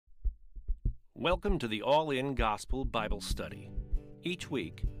Welcome to the All-In Gospel Bible Study. Each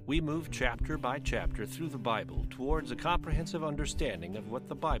week, we move chapter by chapter through the Bible towards a comprehensive understanding of what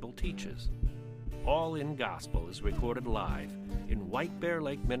the Bible teaches. All-In Gospel is recorded live in White Bear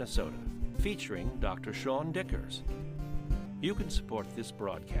Lake, Minnesota, featuring Dr. Sean Dickers. You can support this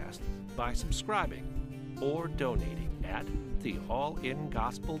broadcast by subscribing or donating at the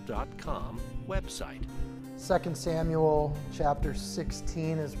allingospel.com website. 2 Samuel chapter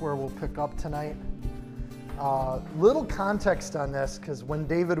 16 is where we'll pick up tonight. Little context on this, because when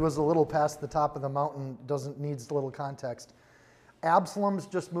David was a little past the top of the mountain, needs little context. Absalom's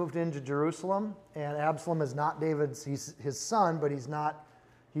just moved into Jerusalem, and Absalom is not he's his son, but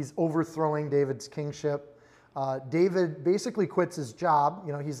he's overthrowing David's kingship. David basically quits his job.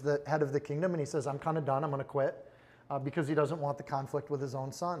 He's the head of the kingdom, and he says, I'm kind of done, I'm going to quit, because he doesn't want the conflict with his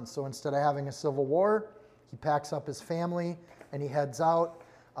own son. So instead of having a civil war, he packs up his family and he heads out.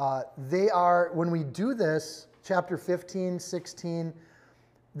 When we do this, chapter 15, 16,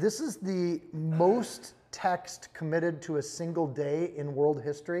 this is the most text committed to a single day in world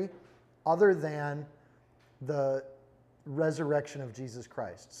history, other than the resurrection of Jesus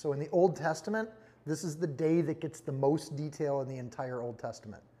Christ. So in the Old Testament, this is the day that gets the most detail in the entire Old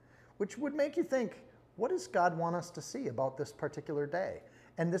Testament, which would make you think, what does God want us to see about this particular day?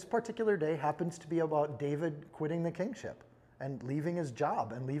 And this particular day happens to be about David quitting the kingship and leaving his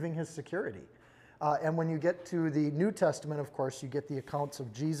job and leaving his security. And when you get to the New Testament, of course, you get the accounts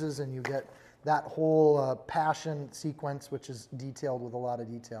of Jesus and you get that whole passion sequence, which is detailed with a lot of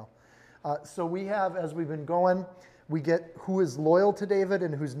detail. So we have, as we've been going, we get who is loyal to David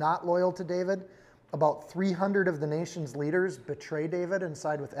and who's not loyal to David. About 300 of the nation's leaders betray David and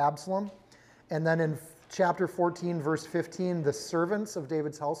side with Absalom. And then in chapter 14, verse 15, the servants of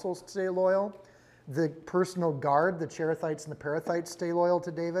David's household stay loyal. The personal guard, the Cherethites and the Perethites, stay loyal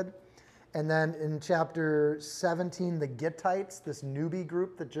to David. And then in chapter 17, the Gittites, this newbie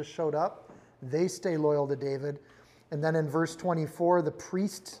group that just showed up, they stay loyal to David. And then in verse 24, the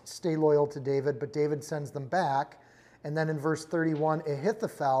priests stay loyal to David, but David sends them back. And then in verse 31,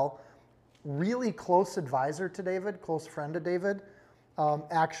 Ahithophel, really close advisor to David, close friend to David,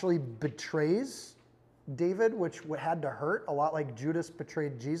 actually betrays David, which had to hurt, a lot like Judas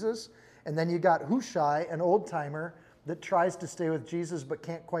betrayed Jesus. And then you got Hushai, an old-timer that tries to stay with Jesus but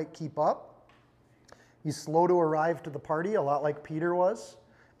can't quite keep up. He's slow to arrive to the party, a lot like Peter was.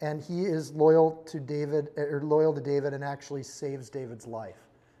 And he is loyal to David and actually saves David's life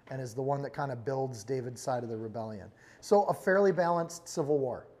and is the one that kind of builds David's side of the rebellion. So a fairly balanced civil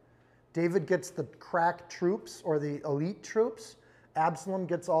war. David gets the crack troops or the elite troops. Absalom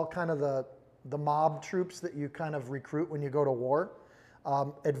gets all kind of the mob troops that you kind of recruit when you go to war.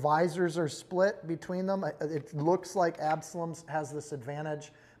 Advisors are split between them. It looks like Absalom has this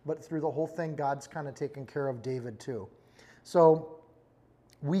advantage, but through the whole thing, God's kind of taken care of David too. So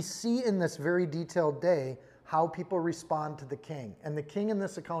we see in this very detailed day how people respond to the king. And the king in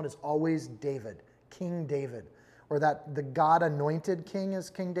this account is always David, King David, or that the God-anointed king is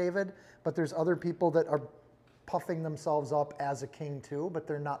King David, but there's other people that are puffing themselves up as a king too, but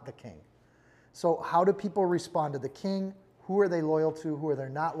they're not the king. So how do people respond to the king? Who are they loyal to? Who are they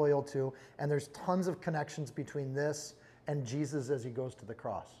not loyal to? And there's tons of connections between this and Jesus as he goes to the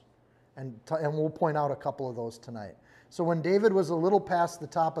cross. And we'll point out a couple of those tonight. So when David was a little past the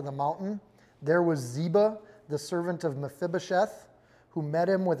top of the mountain, there was Ziba, the servant of Mephibosheth, who met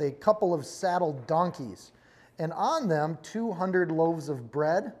him with a couple of saddled donkeys, and on them 200 loaves of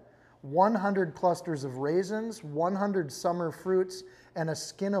bread, 100 clusters of raisins, 100 summer fruits, and a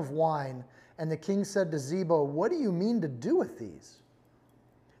skin of wine. And the king said to Ziba, what do you mean to do with these?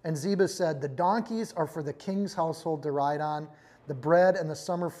 And Ziba said, the donkeys are for the king's household to ride on, the bread and the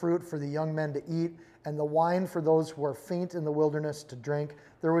summer fruit for the young men to eat, and the wine for those who are faint in the wilderness to drink.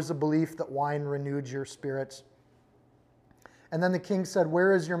 There was a belief that wine renewed your spirits. And then the king said,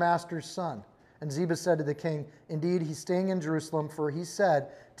 where is your master's son? And Ziba said to the king, indeed, he's staying in Jerusalem, for he said,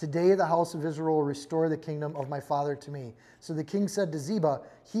 today the house of Israel will restore the kingdom of my father to me. So the king said to Ziba,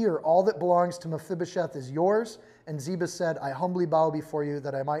 here, all that belongs to Mephibosheth is yours. And Ziba said, I humbly bow before you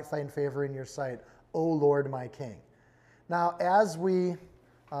that I might find favor in your sight, O Lord my king. Now, as I'm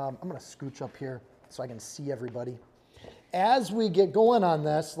going to scooch up here so I can see everybody. As we get going on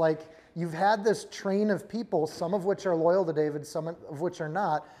this, you've had this train of people, some of which are loyal to David, some of which are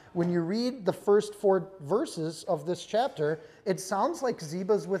not. When you read the first 4 verses of this chapter, it sounds like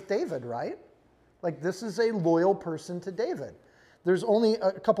Ziba's with David, right? Like this is a loyal person to David. There's only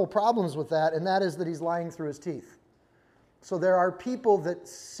a couple problems with that, and that is that he's lying through his teeth. So there are people that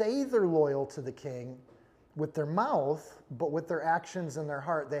say they're loyal to the king, with their mouth, but with their actions and their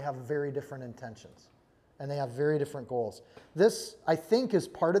heart, they have very different intentions. And they have very different goals. This, I think, is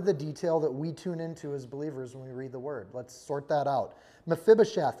part of the detail that we tune into as believers when we read the Word. Let's sort that out.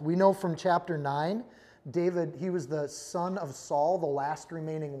 Mephibosheth, we know from chapter 9, David, he was the son of Saul, the last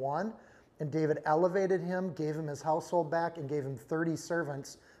remaining one. And David elevated him, gave him his household back, and gave him 30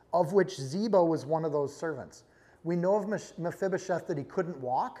 servants, of which Ziba was one of those servants. We know of Mephibosheth that he couldn't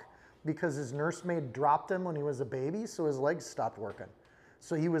walk because his nursemaid dropped him when he was a baby, so his legs stopped working.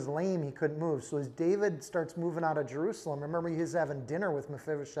 So he was lame, he couldn't move. So as David starts moving out of Jerusalem, remember he was having dinner with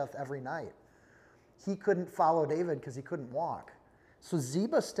Mephibosheth every night. He couldn't follow David because he couldn't walk. So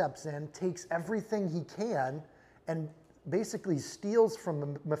Ziba steps in, takes everything he can, and basically steals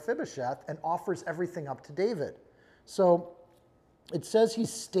from Mephibosheth and offers everything up to David. So it says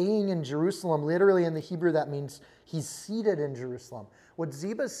he's staying in Jerusalem. Literally in the Hebrew, that means he's seated in Jerusalem. What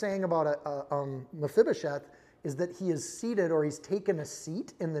Ziba's saying about Mephibosheth is that he is seated, or he's taken a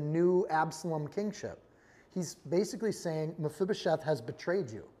seat in the new Absalom kingship. He's basically saying Mephibosheth has betrayed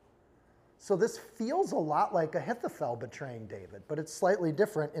you. So this feels a lot like Ahithophel betraying David, but it's slightly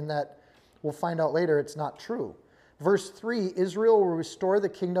different in that we'll find out later it's not true. Verse 3, Israel will restore the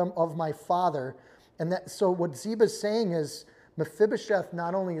kingdom of my father. And so what Ziba's saying is Mephibosheth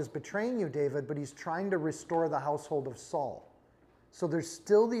not only is betraying you, David, but he's trying to restore the household of Saul. So there's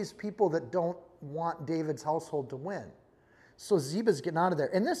still these people that don't want David's household to win. So Ziba's getting out of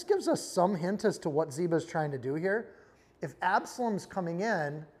there. And this gives us some hint as to what Ziba's trying to do here. If Absalom's coming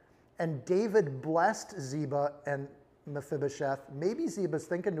in and David blessed Ziba and Mephibosheth, maybe Ziba's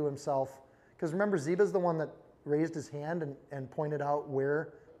thinking to himself, because remember, Ziba's the one that raised his hand and pointed out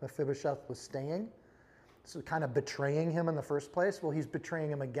where Mephibosheth was staying. So kind of betraying him in the first place. Well, he's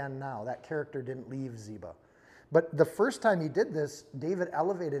betraying him again now. That character didn't leave Ziba. But the first time he did this, David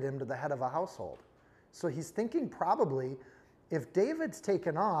elevated him to the head of a household. So he's thinking probably, if David's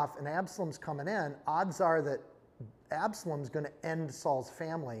taken off and Absalom's coming in, odds are that Absalom's going to end Saul's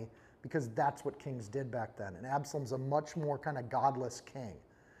family, because that's what kings did back then. And Absalom's a much more kind of godless king.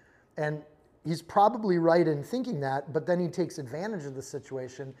 And he's probably right in thinking that, but then he takes advantage of the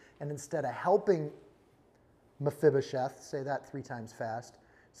situation, and instead of helping Mephibosheth, say that 3 times fast,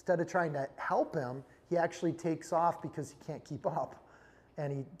 instead of trying to help him, he actually takes off because he can't keep up.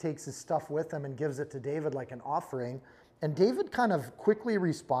 And he takes his stuff with him and gives it to David like an offering. And David kind of quickly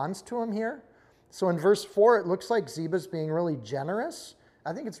responds to him here. So in verse 4, it looks like Ziba's being really generous.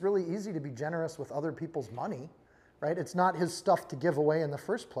 I think it's really easy to be generous with other people's money, right? It's not his stuff to give away in the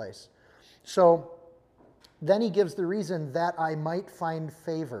first place. So then he gives the reason that I might find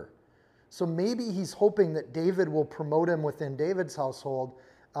favor. So maybe he's hoping that David will promote him within David's household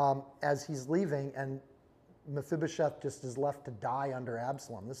as he's leaving, and Mephibosheth just is left to die under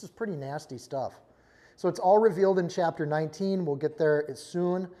Absalom. This is pretty nasty stuff. So it's all revealed in chapter 19. We'll get there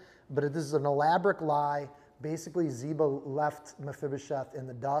soon, but this is an elaborate lie. Basically, Ziba left Mephibosheth in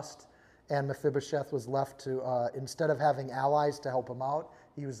the dust, and Mephibosheth was left to, instead of having allies to help him out,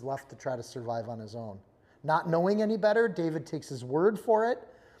 he was left to try to survive on his own. Not knowing any better, David takes his word for it,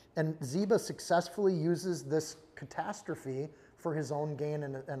 and Ziba successfully uses this catastrophe for his own gain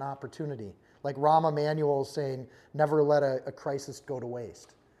and an opportunity. Like Rahm Emanuel saying, never let a crisis go to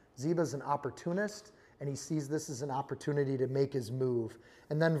waste. Ziba's an opportunist, and he sees this as an opportunity to make his move.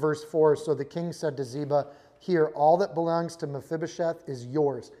 And then verse 4, so the king said to Ziba, here, all that belongs to Mephibosheth is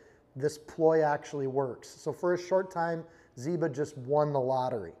yours. This ploy actually works. So for a short time, Ziba just won the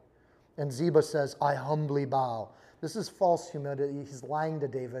lottery. And Ziba says, I humbly bow. This is false humility. He's lying to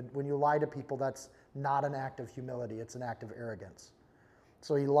David. When you lie to people, that's not an act of humility. It's an act of arrogance.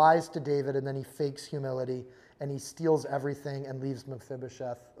 So he lies to David, and then he fakes humility, and he steals everything and leaves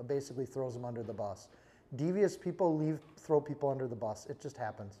Mephibosheth, basically throws him under the bus. Devious people throw people under the bus. It just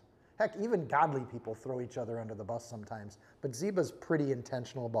happens. Heck, even godly people throw each other under the bus sometimes. But Ziba's pretty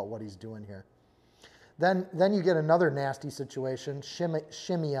intentional about what he's doing here. Then you get another nasty situation,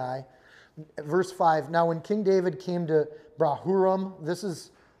 Shimei. Verse 5, now when King David came to Bahurim, this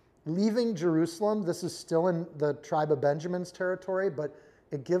is leaving Jerusalem. This is still in the tribe of Benjamin's territory, but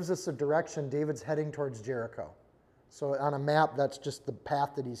it gives us a direction. David's heading towards Jericho. So on a map, that's just the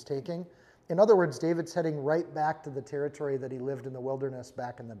path that he's taking. In other words, David's heading right back to the territory that he lived in the wilderness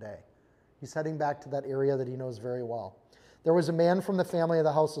back in the day. He's heading back to that area that he knows very well. There was a man from the family of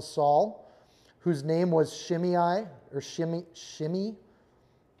the house of Saul, whose name was Shimei,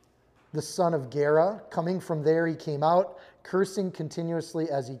 the son of Gera. Coming from there, he came out, cursing continuously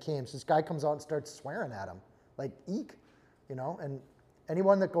as he came. So this guy comes out and starts swearing at him, like, eek, and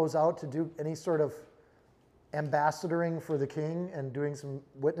anyone that goes out to do any sort of ambassadoring for the king and doing some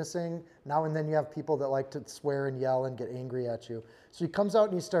witnessing. Now and then you have people that like to swear and yell and get angry at you. So he comes out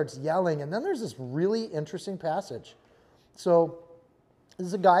and he starts yelling, and then there's this really interesting passage. So this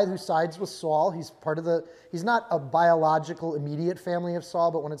is a guy who sides with Saul. He's not a biological immediate family of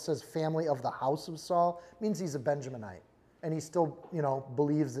Saul, but when it says family of the house of Saul, it means he's a Benjaminite. And he still,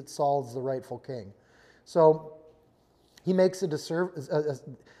 believes that Saul's the rightful king. So he makes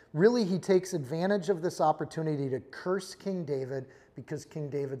really he takes advantage of this opportunity to curse King David because King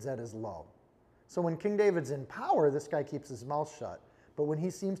David's at his low. So when King David's in power, this guy keeps his mouth shut. But when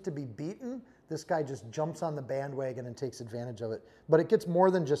he seems to be beaten, this guy just jumps on the bandwagon and takes advantage of it. But it gets more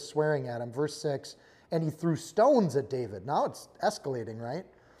than just swearing at him. Verse 6, and he threw stones at David. Now it's escalating, right?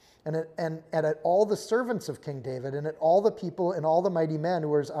 And at all the servants of King David, and at all the people and all the mighty men who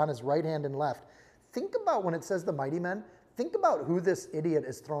were on his right hand and left. Think about when it says the mighty men, think about who this idiot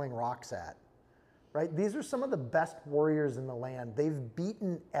is throwing rocks at, right? These are some of the best warriors in the land. They've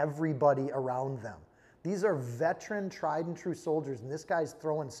beaten everybody around them. These are veteran, tried and true soldiers, and this guy's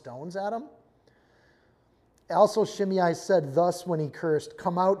throwing stones at them. Also Shimei said thus when he cursed,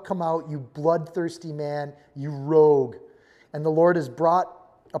 come out, you bloodthirsty man, you rogue. And the Lord has brought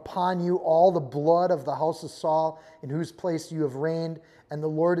upon you all the blood of the house of Saul, in whose place you have reigned, and the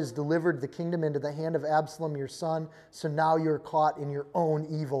Lord has delivered the kingdom into the hand of Absalom your son, so now you're caught in your own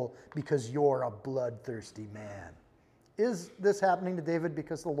evil, because you're a bloodthirsty man. Is this happening to David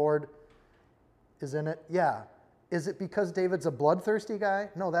because the Lord is in it? Yeah. Is it because David's a bloodthirsty guy?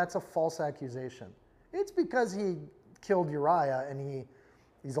 No, that's a false accusation. It's because he killed Uriah, and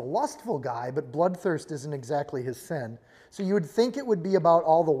he's a lustful guy, but bloodthirst isn't exactly his sin. So you would think it would be about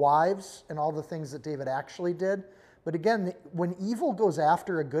all the wives and all the things that David actually did. But again, when evil goes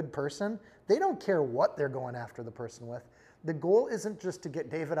after a good person, they don't care what they're going after the person with. The goal isn't just to get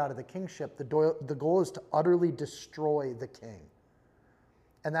David out of the kingship. The goal is to utterly destroy the king.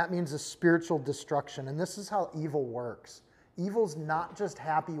 And that means a spiritual destruction. And this is how evil works. Evil's not just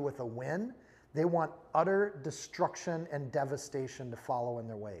happy with a win. They want utter destruction and devastation to follow in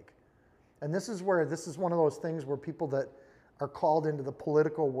their wake. And this is one of those things where people that are called into the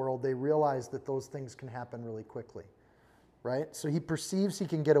political world, they realize that those things can happen really quickly, right? So he perceives he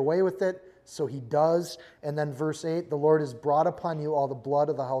can get away with it, so he does. And then verse 8, the Lord has brought upon you all the blood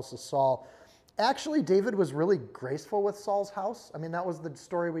of the house of Saul. Actually, David was really graceful with Saul's house. I mean, that was the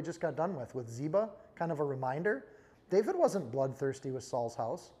story we just got done with Ziba, kind of a reminder. David wasn't bloodthirsty with Saul's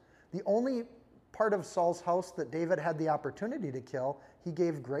house. The only part of Saul's house that David had the opportunity to kill, he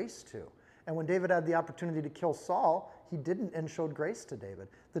gave grace to. And when David had the opportunity to kill Saul, he didn't and showed grace to David.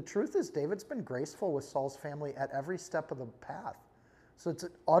 The truth is, David's been graceful with Saul's family at every step of the path. So it's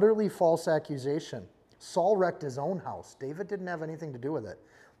an utterly false accusation. Saul wrecked his own house. David didn't have anything to do with it.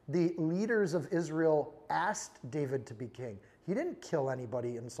 The leaders of Israel asked David to be king. He didn't kill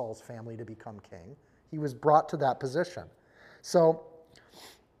anybody in Saul's family to become king. He was brought to that position. So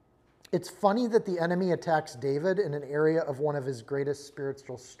it's funny that the enemy attacks David in an area of one of his greatest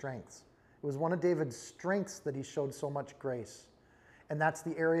spiritual strengths. It was one of David's strengths that he showed so much grace. And that's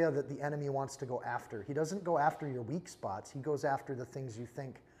the area that the enemy wants to go after. He doesn't go after your weak spots. He goes after the things you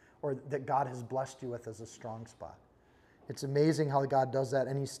think or that God has blessed you with as a strong spot. It's amazing how God does that,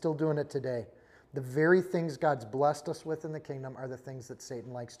 and he's still doing it today. The very things God's blessed us with in the kingdom are the things that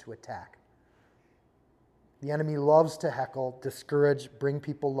Satan likes to attack. The enemy loves to heckle, discourage, bring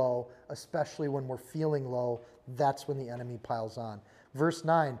people low, especially when we're feeling low. That's when the enemy piles on. Verse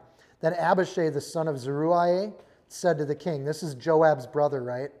 9, then Abishai, the son of Zeruiah, said to the king, this is Joab's brother,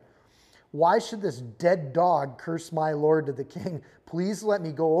 right? Why should this dead dog curse my lord to the king? Please let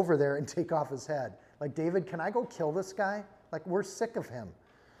me go over there and take off his head. Like, David, can I go kill this guy? Like, we're sick of him.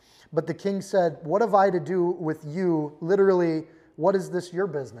 But the king said, what have I to do with you? Literally, what is this your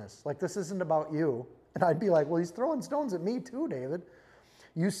business? Like, this isn't about you. And I'd be like, well, he's throwing stones at me too, David.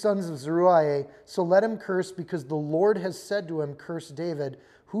 You sons of Zeruiah, so let him curse, because the Lord has said to him, curse David.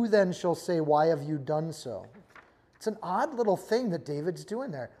 Who then shall say, why have you done so? It's an odd little thing that David's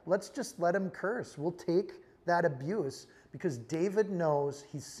doing there. Let's just let him curse. We'll take that abuse because David knows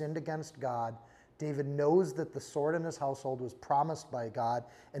he's sinned against God. David knows that the sword in his household was promised by God.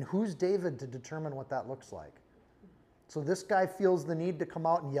 And who's David to determine what that looks like? So this guy feels the need to come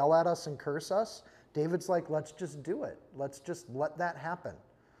out and yell at us and curse us. David's like, let's just do it. Let's just let that happen.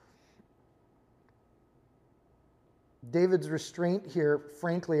 David's restraint here,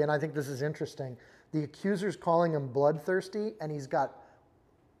 frankly, and I think this is interesting, the accuser's calling him bloodthirsty, and he's got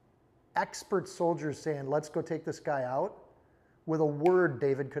expert soldiers saying, let's go take this guy out. With a word,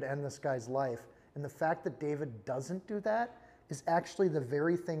 David could end this guy's life. And the fact that David doesn't do that is actually the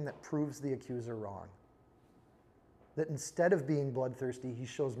very thing that proves the accuser wrong. that instead of being bloodthirsty, he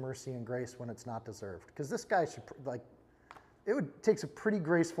shows mercy and grace when it's not deserved. Because this guy should, takes a pretty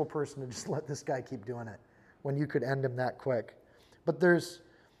graceful person to just let this guy keep doing it when you could end him that quick. But there's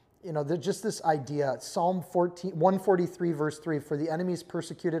just this idea. Psalm 143, verse 3, for the enemies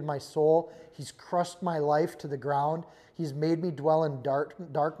persecuted my soul. He's crushed my life to the ground. He's made me dwell in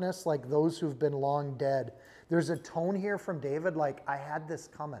darkness like those who've been long dead. There's a tone here from David like, I had this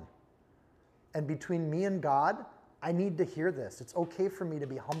coming. And between me and God, I need to hear this. It's okay for me to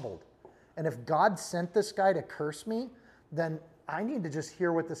be humbled. And if God sent this guy to curse me, then I need to just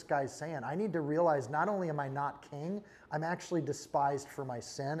hear what this guy's saying. I need to realize not only am I not king, I'm actually despised for my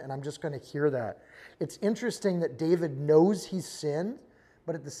sin, and I'm just going to hear that. It's interesting that David knows he's sinned,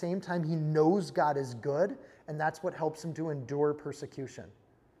 but at the same time, he knows God is good, and that's what helps him to endure persecution.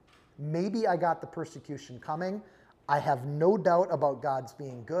 Maybe I got the persecution coming. I have no doubt about God's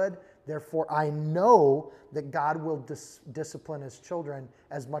being good. Therefore, I know that God will discipline his children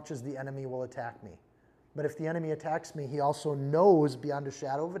as much as the enemy will attack me. But if the enemy attacks me, he also knows beyond a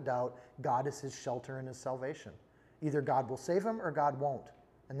shadow of a doubt, God is his shelter and his salvation. Either God will save him or God won't.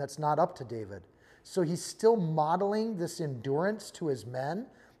 And that's not up to David. So he's still modeling this endurance to his men,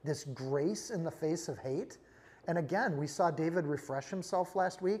 this grace in the face of hate. And again, we saw David refresh himself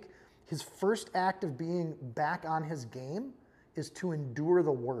last week. His first act of being back on his game is to endure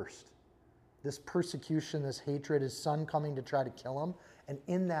the worst. This persecution, this hatred, his son coming to try to kill him. And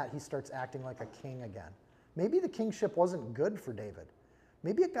in that, he starts acting like a king again. Maybe the kingship wasn't good for David.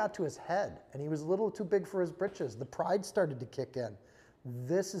 Maybe it got to his head, and he was a little too big for his britches. The pride started to kick in.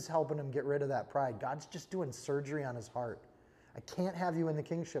 This is helping him get rid of that pride. God's just doing surgery on his heart. I can't have you in the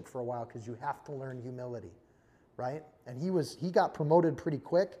kingship for a while because you have to learn humility, right? And he got promoted pretty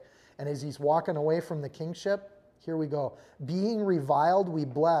quick, and as he's walking away from the kingship, here we go. Being reviled, we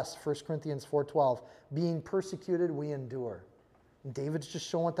bless, 1 Corinthians 4:12. Being persecuted, we endure. And David's just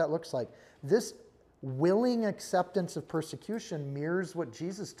showing what that looks like. This willing acceptance of persecution mirrors what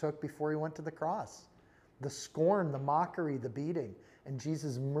Jesus took before he went to the cross. The scorn, the mockery, the beating. And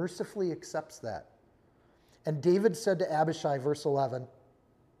Jesus mercifully accepts that. And David said to Abishai, verse 11,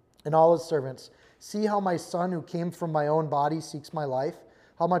 and all his servants, see how my son who came from my own body seeks my life?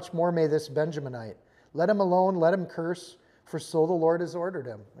 How much more may this Benjaminite? Let him alone, let him curse, for so the Lord has ordered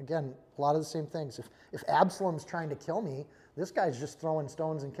him. Again, a lot of the same things. If Absalom's trying to kill me, this guy's just throwing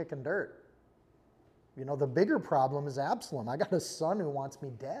stones and kicking dirt. The bigger problem is Absalom. I got a son who wants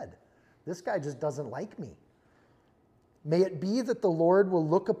me dead. This guy just doesn't like me. May it be that the Lord will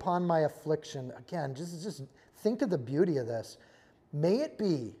look upon my affliction. Again, just think of the beauty of this. May it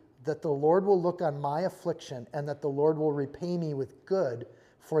be that the Lord will look on my affliction and that the Lord will repay me with good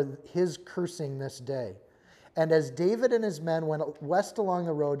for his cursing this day. And as David and his men went west along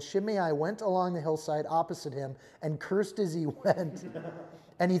the road, Shimei went along the hillside opposite him and cursed as he went.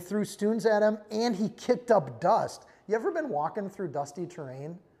 And he threw stones at him and he kicked up dust. You ever been walking through dusty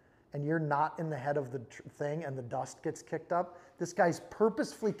terrain and you're not in the head of the thing and the dust gets kicked up? This guy's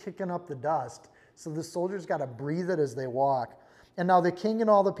purposefully kicking up the dust, so the soldiers got to breathe it as they walk. And now the king and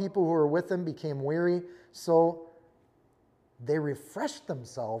all the people who were with him became weary, so they refreshed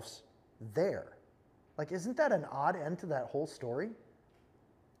themselves there. Isn't that an odd end to that whole story?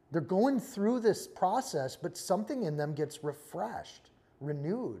 They're going through this process, but something in them gets refreshed,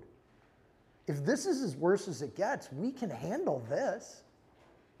 renewed. If this is as worse as it gets, we can handle this,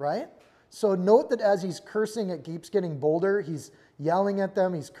 right? So note that as he's cursing, it keeps getting bolder. He's yelling at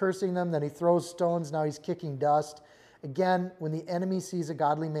them, he's cursing them, then he throws stones, now he's kicking dust. Again, when the enemy sees a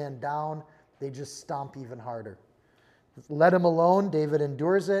godly man down, they just stomp even harder. Let him alone, David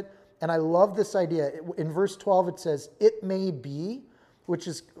endures it. And I love this idea. In verse 12, it says, it may be, which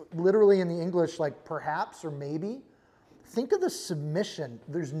is literally in the English like perhaps or maybe. Think of the submission.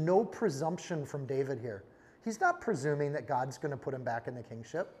 There's no presumption from David here. He's not presuming that God's going to put him back in the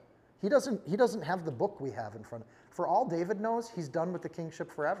kingship. He doesn't have the book we have in front of him. For all David knows, he's done with the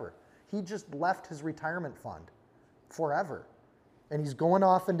kingship forever. He just left his retirement fund forever. And he's going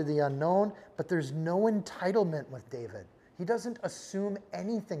off into the unknown, but there's no entitlement with David. He doesn't assume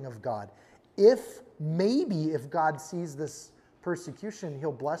anything of God. If God sees this persecution,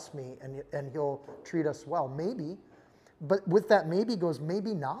 he'll bless me and he'll treat us well. Maybe. But with that maybe goes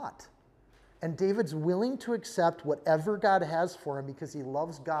maybe not. And David's willing to accept whatever God has for him because he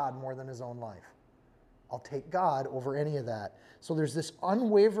loves God more than his own life. I'll take God over any of that. So there's this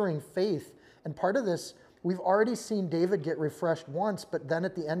unwavering faith. And part of this, we've already seen David get refreshed once, but then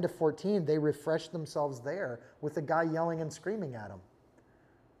at the end of 14, they refreshed themselves there with the guy yelling and screaming at him.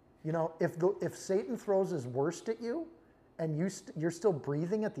 If Satan throws his worst at you and you're still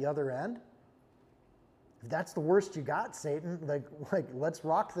breathing at the other end, If that's the worst you got, Satan, like let's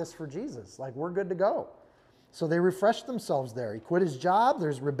rock this for Jesus. Like, we're good to go. So they refreshed themselves there. He quit his job.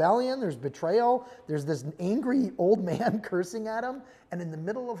 There's rebellion. There's betrayal. There's this angry old man cursing at him. And in the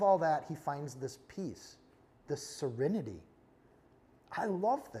middle of all that, he finds this peace, this serenity. I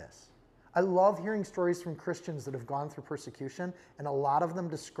love this. I love hearing stories from Christians that have gone through persecution, and a lot of them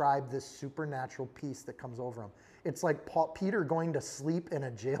describe this supernatural peace that comes over them. It's like Peter going to sleep in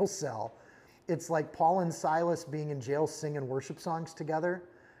a jail cell. It's like Paul and Silas being in jail singing worship songs together,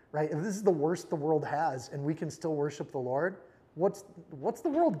 right? If this is the worst the world has and we can still worship the Lord, what's the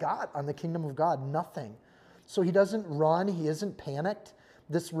world got on the kingdom of God? Nothing. So he doesn't run. He isn't panicked.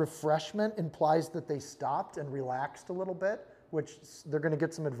 This refreshment implies that they stopped and relaxed a little bit, which they're going to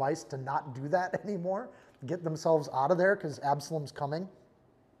get some advice to not do that anymore, get themselves out of there because Absalom's coming.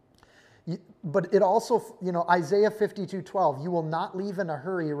 But it also, Isaiah 52:12, you will not leave in a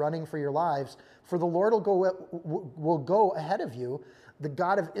hurry running for your lives, for the Lord will go ahead of you. The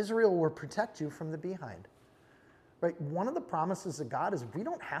God of Israel will protect you from the behind. Right? One of the promises of God is we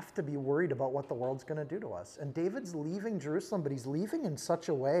don't have to be worried about what the world's going to do to us. And David's leaving Jerusalem, but he's leaving in such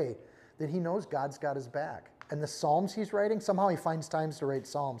a way that he knows God's got his back. And the Psalms he's writing, somehow he finds times to write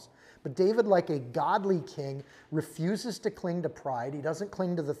Psalms. But David, like a godly king, refuses to cling to pride. He doesn't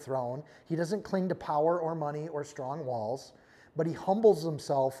cling to the throne. He doesn't cling to power or money or strong walls. But he humbles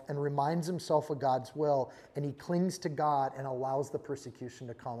himself and reminds himself of God's will. And he clings to God and allows the persecution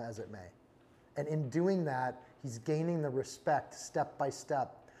to come as it may. And in doing that, he's gaining the respect step by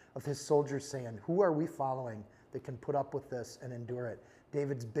step of his soldiers saying, who are we following that can put up with this and endure it?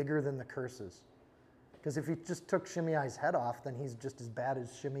 David's bigger than the curses. Because if he just took Shimei's head off, then he's just as bad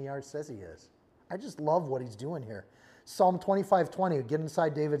as Shimei says he is. I just love what he's doing here. Psalm 25:20, get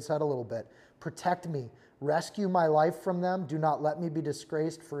inside David's head a little bit. Protect me. Rescue my life from them. Do not let me be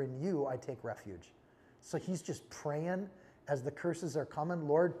disgraced, for in you I take refuge. So he's just praying as the curses are coming.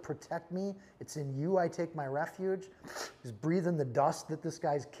 Lord, protect me. It's in you I take my refuge. He's breathing the dust that this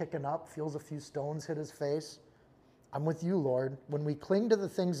guy's kicking up, feels a few stones hit his face. I'm with you, Lord. When we cling to the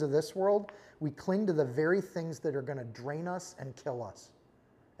things of this world, we cling to the very things that are going to drain us and kill us.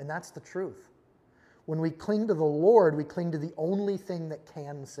 And that's the truth. When we cling to the Lord, we cling to the only thing that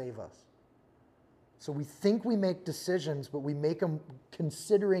can save us. So we think we make decisions, but we make them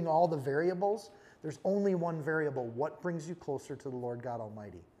considering all the variables. There's only one variable. What brings you closer to the Lord God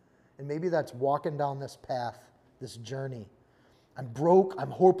Almighty? And maybe that's walking down this path, this journey. I'm broke,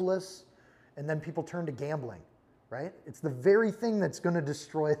 I'm hopeless, and then people turn to gambling. Right? It's the very thing that's going to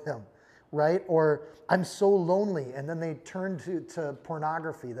destroy them, right? Or I'm so lonely, and then they turn to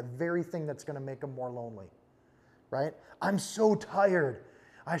pornography, the very thing that's going to make them more lonely, right? I'm so tired,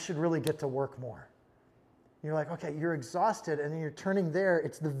 I should really get to work more. You're like, okay, you're exhausted, and then you're turning there.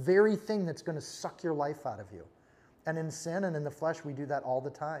 It's the very thing that's going to suck your life out of you. And in sin and in the flesh, we do that all the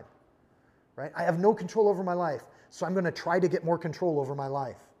time, right? I have no control over my life, so I'm going to try to get more control over my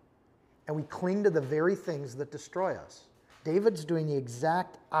life. And we cling to the very things that destroy us. David's doing the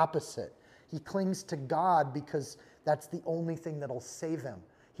exact opposite. He clings to God because that's the only thing that'll save him.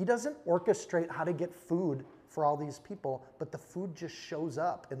 He doesn't orchestrate how to get food for all these people, but the food just shows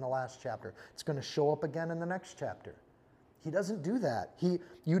up in the last chapter. It's going to show up again in the next chapter. He doesn't do that.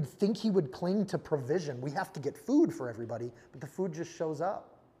 You'd think he would cling to provision. We have to get food for everybody, but the food just shows up.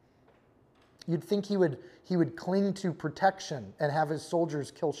 You'd think he would cling to protection and have his soldiers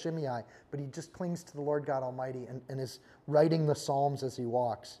kill Shimei, but he just clings to the Lord God Almighty and is writing the Psalms as he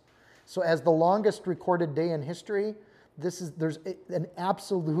walks. So as the longest recorded day in history, there's an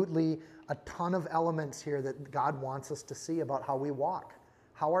absolutely a ton of elements here that God wants us to see about how we walk,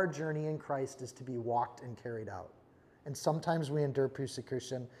 how our journey in Christ is to be walked and carried out. And sometimes we endure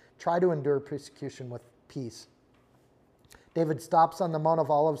persecution. Try to endure persecution with peace. David stops on the Mount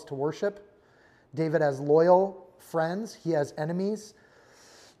of Olives to worship. David has loyal friends. He has enemies.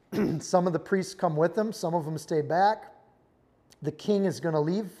 Some of the priests come with him. Some of them stay back. The king is going to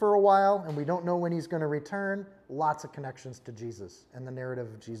leave for a while, and we don't know when he's going to return. Lots of connections to Jesus and the narrative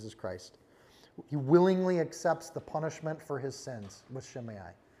of Jesus Christ. He willingly accepts the punishment for his sins with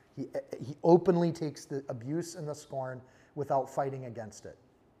Shimei. He openly takes the abuse and the scorn without fighting against it,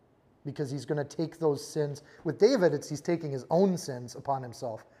 because he's going to take those sins. With David, he's taking his own sins upon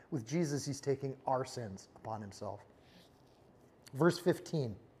himself. With Jesus, he's taking our sins upon himself. Verse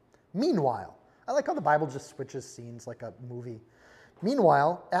 15. Meanwhile, I like how the Bible just switches scenes like a movie.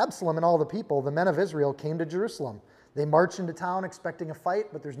 Meanwhile, Absalom and all the people, the men of Israel, came to Jerusalem. They march into town expecting a fight,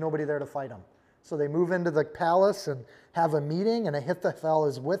 but there's nobody there to fight them. So they move into the palace and have a meeting, and Ahithophel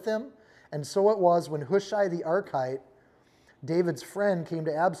is with him. And so it was when Hushai the Archite David's friend came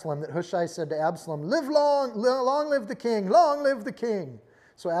to Absalom, that Hushai said to Absalom, "Live long, long live the king, long live the king."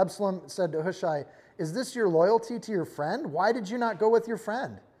 So Absalom said to Hushai, "Is this your loyalty to your friend? Why did you not go with your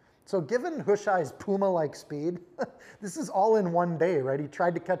friend?" So given Hushai's puma-like speed, this is all in one day, right? He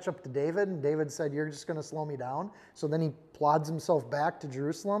tried to catch up to David, and David said, "You're just going to slow me down." So then he plods himself back to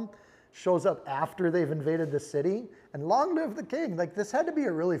Jerusalem, shows up after they've invaded the city, and long live the king. Like, this had to be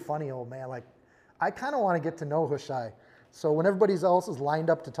a really funny old man. Like, I kind of want to get to know Hushai. So when everybody else is lined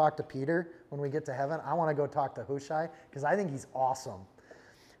up to talk to Peter, when we get to heaven, I want to go talk to Hushai because I think he's awesome.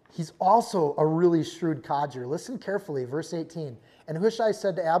 He's also a really shrewd codger. Listen carefully, verse 18. And Hushai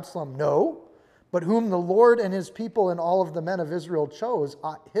said to Absalom, "No, but whom the Lord and his people and all of the men of Israel chose,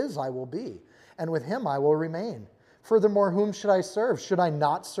 his I will be, and with him I will remain. Furthermore, whom should I serve? Should I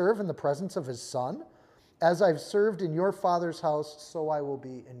not serve in the presence of his son? As I've served in your father's house, so I will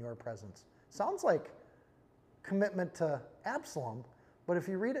be in your presence." Sounds like commitment to Absalom, but if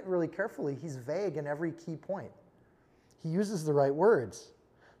you read it really carefully, he's vague in every key point. He uses the right words.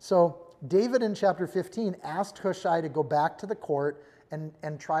 So David in chapter 15 asked Hushai to go back to the court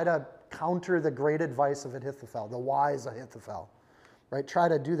and try to counter the great advice of Ahithophel, the wise Ahithophel, right? Try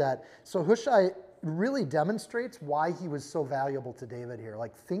to do that. So Hushai really demonstrates why he was so valuable to David here.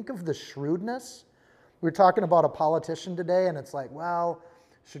 Like, think of the shrewdness. We were talking about a politician today, and it's like, well,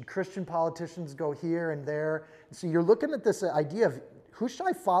 should Christian politicians go here and there? So you're looking at this idea of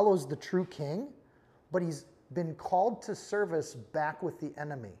Hushai follows the true king, but he's been called to service back with the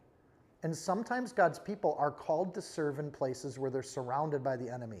enemy. And sometimes God's people are called to serve in places where they're surrounded by the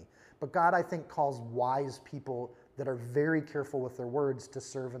enemy. But God, I think, calls wise people that are very careful with their words to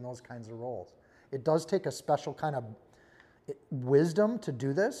serve in those kinds of roles. It does take a special kind of wisdom to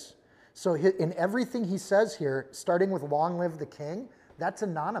do this. So in everything he says here, starting with "long live the king," that's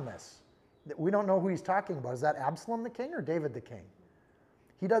anonymous. We don't know who he's talking about. Is that Absalom the king or David the king?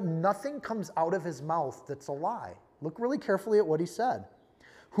 Nothing comes out of his mouth that's a lie. Look really carefully at what he said.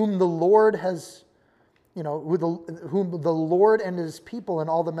 Whom the Lord has, whom the Lord and his people and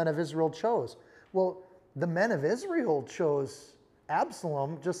all the men of Israel chose. Well, the men of Israel chose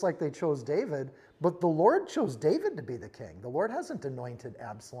Absalom just like they chose David, but the Lord chose David to be the king. The Lord hasn't anointed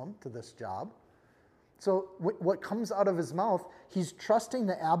Absalom to this job. So what comes out of his mouth, he's trusting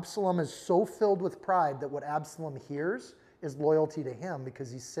that Absalom is so filled with pride that what Absalom hears is loyalty to him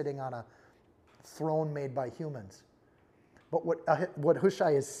because he's sitting on a throne made by humans. But what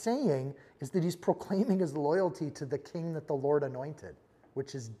Hushai is saying is that he's proclaiming his loyalty to the king that the Lord anointed,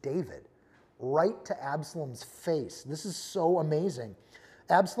 which is David, right to Absalom's face. This is so amazing.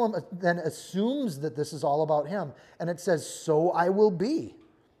 Absalom then assumes that this is all about him, and it says, "So I will be."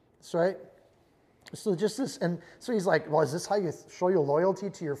 That's right. So just this, and so he's like, "Well, is this how you show your loyalty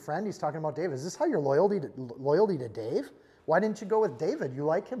to your friend?" He's talking about David. Is this how your loyalty to Dave? Why didn't you go with David? You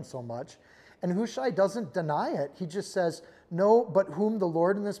like him so much. And Hushai doesn't deny it. He just says, "No, but whom the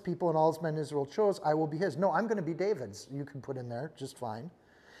Lord and his people and all his men Israel chose, I will be his." No, I'm going to be David's. You can put in there just fine.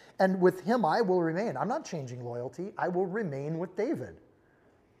 "And with him I will remain." I'm not changing loyalty. I will remain with David.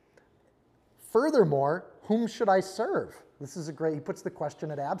 "Furthermore, whom should I serve?" This is he puts the question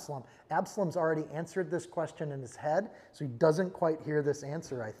at Absalom. Absalom's already answered this question in his head, so he doesn't quite hear this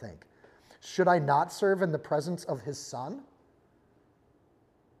answer, I think. "Should I not serve in the presence of his son?"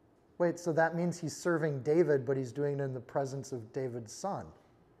 Wait, so that means he's serving David, but he's doing it in the presence of David's son.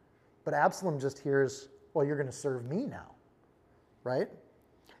 But Absalom just hears, "Well, you're going to serve me now," right?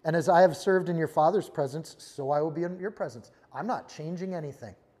 "And as I have served in your father's presence, so I will be in your presence." I'm not changing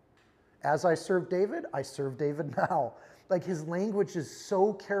anything. As I serve David, I serve David now. Like, his language is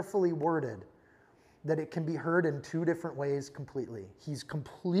so carefully worded that it can be heard in two different ways completely. He's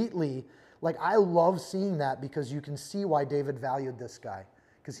completely, like, I love seeing that because you can see why David valued this guy,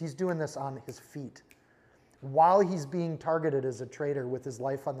 because he's doing this on his feet. While he's being targeted as a traitor with his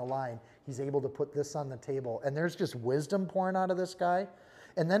life on the line, he's able to put this on the table. And there's just wisdom pouring out of this guy.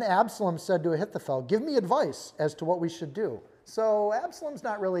 And then Absalom said to Ahithophel, "Give me advice as to what we should do." So Absalom's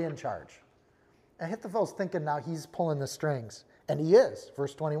not really in charge. Ahithophel's thinking now he's pulling the strings. And he is,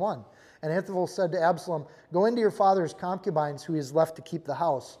 verse 21. "And Ahithophel said to Absalom, Go into your father's concubines who he has left to keep the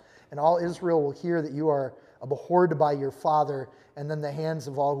house, and all Israel will hear that you are abhorred by your father, and then the hands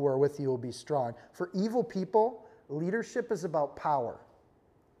of all who are with you will be strong." For evil people, leadership is about power,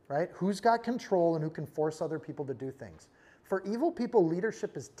 right? Who's got control and who can force other people to do things. For evil people,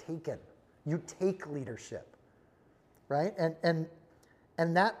 leadership is taken. You take leadership, right?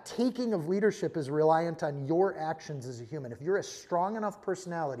 And that taking of leadership is reliant on your actions as a human. If you're a strong enough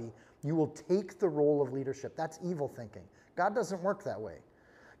personality, you will take the role of leadership. That's evil thinking. God doesn't work that way.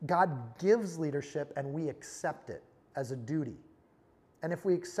 God gives leadership and we accept it. as a duty. And if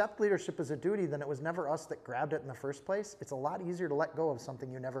we accept leadership as a duty, then it was never us that grabbed it in the first place. It's a lot easier to let go of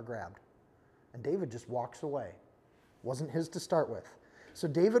something you never grabbed. And David just walks away. Wasn't his to start with. So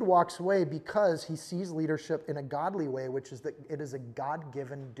David walks away because he sees leadership in a godly way, which is that it is a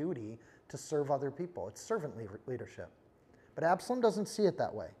God-given duty to serve other people. It's servant leadership. But Absalom doesn't see it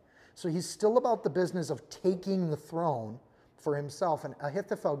that way. So he's still about the business of taking the throne for himself. And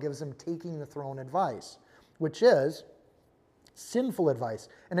Ahithophel gives him taking the throne advice, which is sinful advice.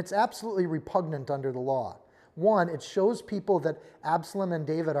 And it's absolutely repugnant under the law. One, it shows people that Absalom and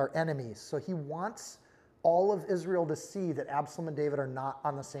David are enemies. So he wants all of Israel to see that Absalom and David are not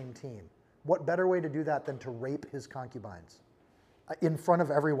on the same team. What better way to do that than to rape his concubines in front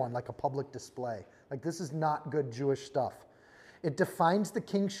of everyone, like a public display? Like, this is not good Jewish stuff. It defines the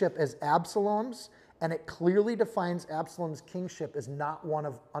kingship as Absalom's, and it clearly defines Absalom's kingship as not one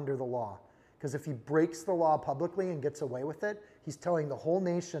of under the law. Because if he breaks the law publicly and gets away with it, he's telling the whole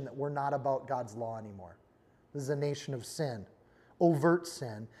nation that we're not about God's law anymore. This is a nation of sin, overt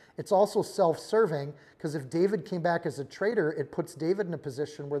sin. It's also self-serving, because if David came back as a traitor, it puts David in a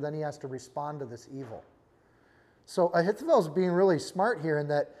position where then he has to respond to this evil. So Ahithophel's being really smart here in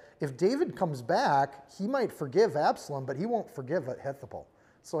that if David comes back, he might forgive Absalom, but he won't forgive Ahithophel.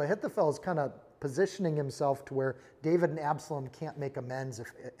 So Ahithophel is kind of positioning himself to where David and Absalom can't make amends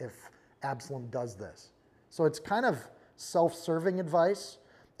if Absalom does this. So it's kind of self-serving advice.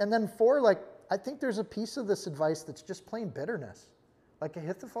 And then I think there's a piece of this advice that's just plain bitterness. Like,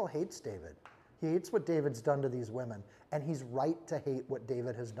 Ahithophel hates David. He hates what David's done to these women, and he's right to hate what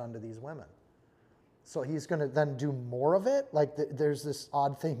David has done to these women. So he's going to then do more of it? There's this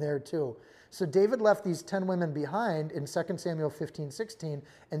odd thing there too. So David left these 10 women behind in 2 Samuel 15:16,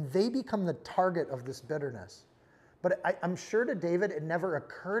 and they become the target of this bitterness. But I'm sure to David, it never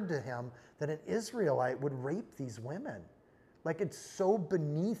occurred to him that an Israelite would rape these women. Like, it's so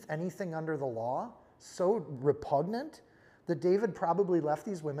beneath anything under the law, so repugnant, that David probably left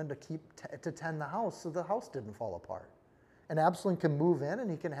these women to tend the house so the house didn't fall apart. And Absalom can move in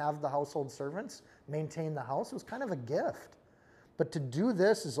and he can have the household servants maintain the house. It was kind of a gift. But to do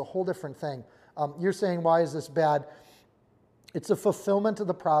this is a whole different thing. You're saying, why is this bad? It's a fulfillment of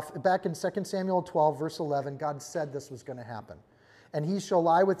the prophet. Back in 2 Samuel 12, verse 11, God said this was going to happen. And he shall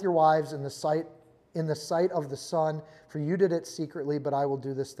lie with your wives in the sight of the sun, for you did it secretly, but I will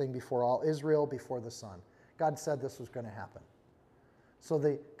do this thing before all Israel, before the sun. God said this was going to happen. So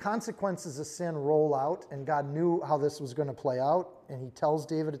the consequences of sin roll out, and God knew how this was going to play out, and he tells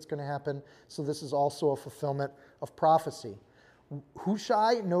David it's going to happen. So this is also a fulfillment of prophecy.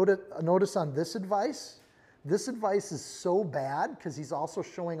 Hushai, notice on this advice is so bad because he's also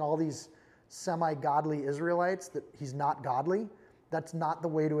showing all these semi-godly Israelites that he's not godly. That's not the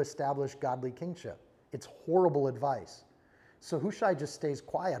way to establish godly kingship. It's horrible advice. So Hushai just stays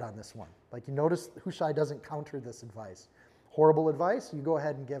quiet on this one. Like, you notice Hushai doesn't counter this advice. Horrible advice, you go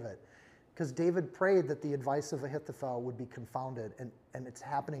ahead and give it. Because David prayed that the advice of Ahithophel would be confounded, and it's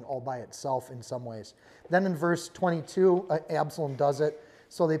happening all by itself in some ways. Then in verse 22, Absalom does it.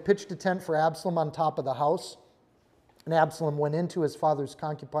 So they pitched a tent for Absalom on top of the house, and Absalom went into his father's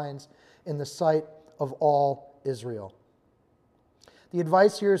concubines in the sight of all Israel. The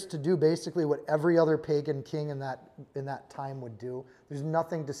advice here is to do basically what every other pagan king in that time would do. There's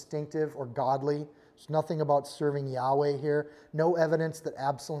nothing distinctive or godly. There's nothing about serving Yahweh here. No evidence that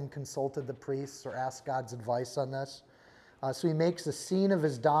Absalom consulted the priests or asked God's advice on this. So he makes a scene of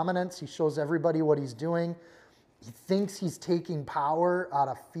his dominance. He shows everybody what he's doing. He thinks he's taking power out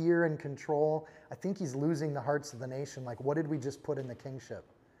of fear and control. I think he's losing the hearts of the nation. Like, what did we just put in the kingship?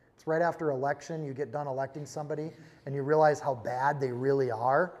 It's right after election, you get done electing somebody, and you realize how bad they really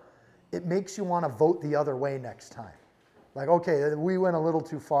are. It makes you want to vote the other way next time. Like, okay, we went a little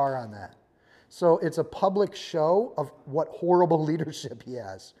too far on that. So it's a public show of what horrible leadership he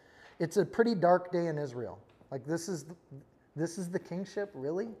has. It's a pretty dark day in Israel. Like, this is the kingship,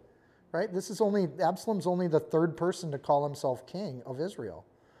 really? Right? Absalom's only the third person to call himself king of Israel.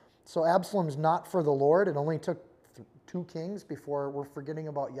 So Absalom's not for the Lord. It only took 2 kings before we're forgetting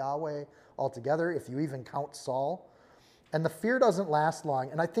about Yahweh altogether, if you even count Saul. And the fear doesn't last long.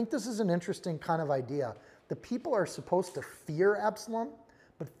 And I think this is an interesting kind of idea. The people are supposed to fear Absalom,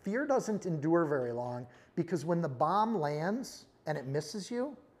 but fear doesn't endure very long, because when the bomb lands and it misses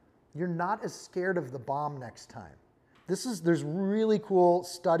you, you're not as scared of the bomb next time. There's really cool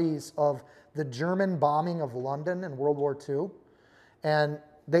studies of the German bombing of London in World War II. And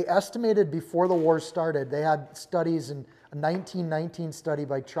they estimated before the war started, they had studies, in a 1919 study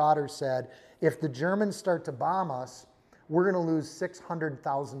by Trotter said, if the Germans start to bomb us, we're going to lose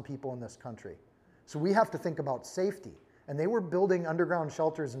 600,000 people in this country. So we have to think about safety. And they were building underground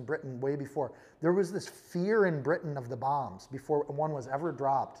shelters in Britain way before. There was this fear in Britain of the bombs. Before one was ever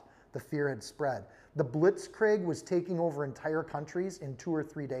dropped, the fear had spread. The Blitzkrieg was taking over entire countries in 2 or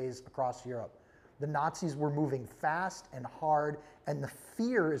 3 days across Europe. The Nazis were moving fast and hard, and the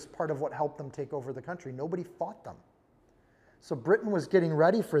fear is part of what helped them take over the country. Nobody fought them. So Britain was getting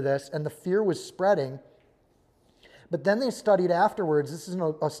ready for this, and the fear was spreading. But then they studied afterwards. This is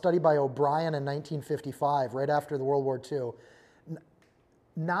a study by O'Brien in 1955, right after the World War II.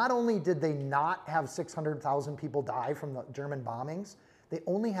 Not only did they not have 600,000 people die from the German bombings, they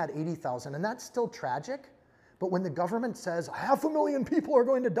only had 80,000, and that's still tragic. But when the government says 500,000 people are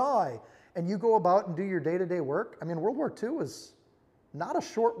going to die, and you go about and do your day-to-day work, I mean, World War II was not a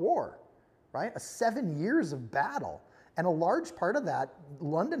short war, right? 7 years of battle. And a large part of that,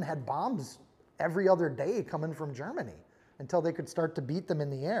 London had bombs every other day coming from Germany until they could start to beat them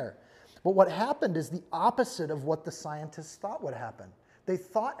in the air. But what happened is the opposite of what the scientists thought would happen. They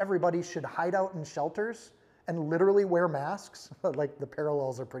thought everybody should hide out in shelters and literally wear masks. Like, the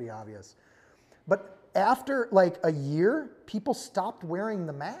parallels are pretty obvious. But after like a year, people stopped wearing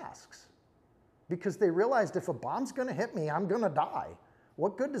the masks because they realized if a bomb's gonna hit me, I'm gonna die.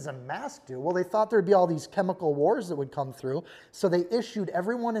 What good does a mask do? Well, they thought there'd be all these chemical wars that would come through, so they issued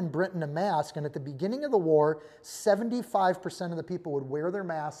everyone in Britain a mask, and at the beginning of the war, 75% of the people would wear their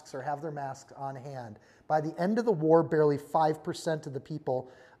masks or have their masks on hand. By the end of the war, barely 5% of the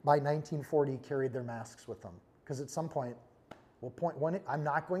people by 1940 carried their masks with them, because at some point, I'm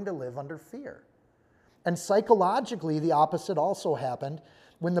not going to live under fear. And psychologically, the opposite also happened.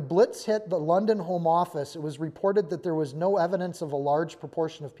 When the Blitz hit the London Home Office, it was reported that there was no evidence of a large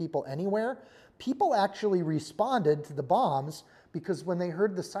proportion of people anywhere. People actually responded to the bombs because when they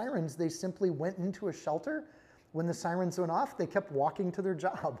heard the sirens, they simply went into a shelter. When the sirens went off, they kept walking to their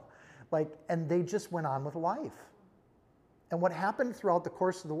job. And they just went on with life. And what happened throughout the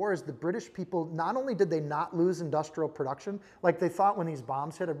course of the war is the British people, not only did they not lose industrial production, like they thought when these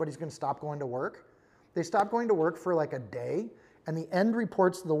bombs hit, everybody's going to stop going to work. They stopped going to work for like a day. And the end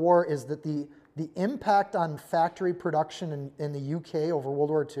reports of the war is that the impact on factory production in the UK over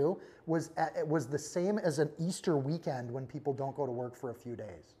World War II was the same as an Easter weekend when people don't go to work for a few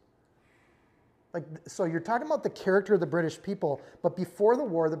days. So you're talking about the character of the British people, but before the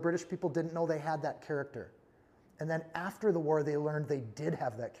war, the British people didn't know they had that character. And then after the war, they learned they did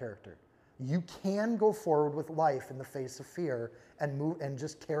have that character. You can go forward with life in the face of fear and move and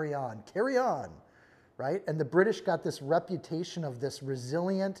just carry on. Carry on. Right? And the British got this reputation of this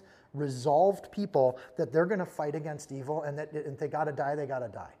resilient, resolved people that they're going to fight against evil, and that if they got to die, they got to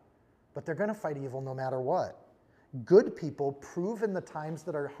die. But they're going to fight evil no matter what. Good people prove in the times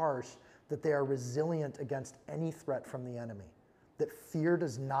that are harsh that they are resilient against any threat from the enemy, that fear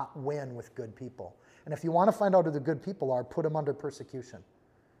does not win with good people. And if you want to find out who the good people are, put them under persecution.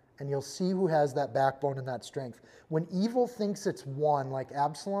 And you'll see who has that backbone and that strength. When evil thinks it's won, like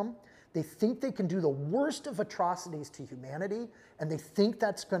Absalom, they think they can do the worst of atrocities to humanity, and they think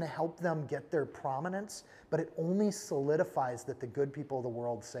that's going to help them get their prominence, but it only solidifies that the good people of the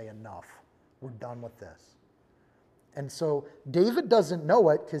world say, enough, we're done with this. And so David doesn't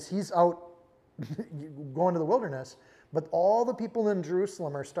know it because he's out going to the wilderness, but all the people in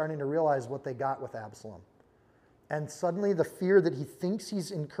Jerusalem are starting to realize what they got with Absalom. And suddenly the fear that he thinks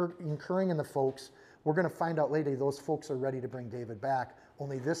he's incurring in the folks, we're going to find out later, those folks are ready to bring David back.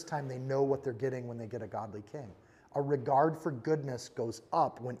 Only this time they know what they're getting when they get a godly king. A regard for goodness goes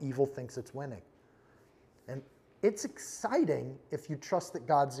up when evil thinks it's winning. And it's exciting if you trust that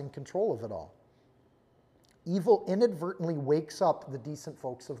God's in control of it all. Evil inadvertently wakes up the decent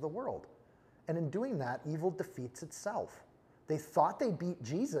folks of the world. And in doing that, evil defeats itself. They thought they beat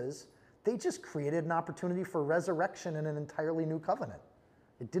Jesus. They just created an opportunity for resurrection in an entirely new covenant.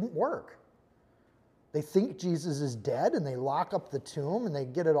 It didn't work. They think Jesus is dead, and they lock up the tomb, and they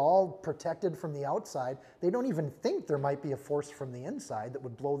get it all protected from the outside. They don't even think there might be a force from the inside that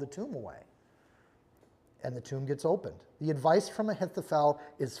would blow the tomb away. And the tomb gets opened. The advice from Ahithophel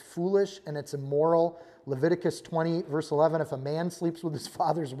is foolish, and it's immoral. Leviticus 20, verse 11, if a man sleeps with his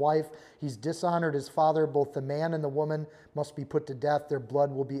father's wife, he's dishonored his father. Both the man and the woman must be put to death. Their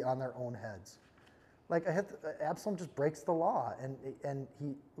blood will be on their own heads. Like Absalom just breaks the law, and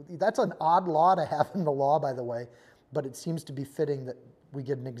that's an odd law to have in the law, by the way, but it seems to be fitting that we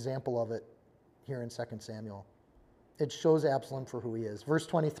get an example of it here in 2 Samuel. It shows Absalom for who he is. Verse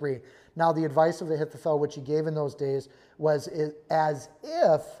 23, now the advice of Ahithophel which he gave in those days was as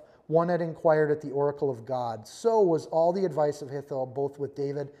if one had inquired at the oracle of God. So was all the advice of Ahithophel, both with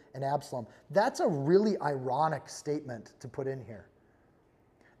David and Absalom. That's a really ironic statement to put in here.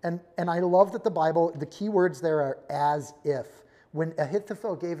 And I love that the Bible, the key words there are as if. When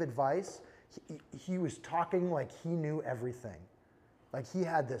Ahithophel gave advice, he was talking like he knew everything. Like he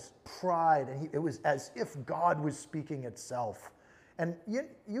had this pride, and it was as if God was speaking itself. And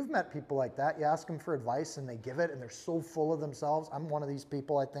you've met people like that. You ask them for advice, and they give it, and they're so full of themselves. I'm one of these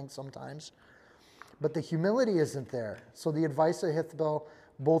people, I think, sometimes. But the humility isn't there. So the advice of Ahithophel,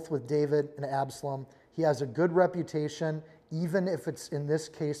 both with David and Absalom, he has a good reputation, even if it's, in this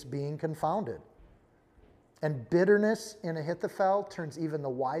case, being confounded. And bitterness in Ahithophel turns even the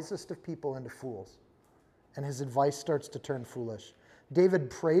wisest of people into fools. And his advice starts to turn foolish. David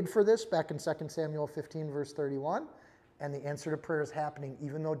prayed for this back in 2 Samuel 15, verse 31, and the answer to prayer is happening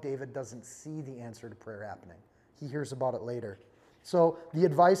even though David doesn't see the answer to prayer happening. He hears about it later. So the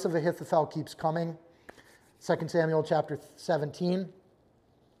advice of Ahithophel keeps coming. 2 Samuel chapter 17.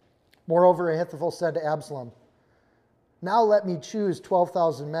 Moreover, Ahithophel said to Absalom, "Now let me choose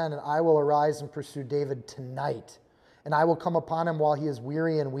 12,000 men, and I will arise and pursue David tonight. And I will come upon him while he is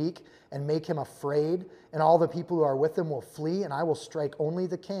weary and weak, and make him afraid, and all the people who are with him will flee, and I will strike only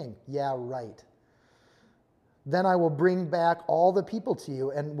the king." Yeah, right. "Then I will bring back all the people to you,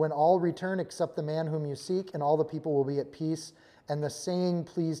 and when all return except the man whom you seek, and all the people will be at peace." And the saying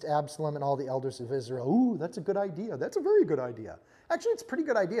pleased Absalom and all the elders of Israel. Ooh, that's a good idea. That's a very good idea. Actually, it's a pretty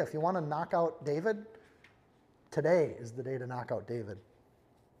good idea. If you want to knock out David, today is the day to knock out David.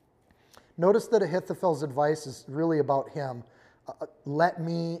 Notice that Ahithophel's advice is really about him.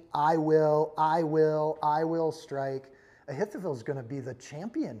 I will strike. Ahithophel's going to be the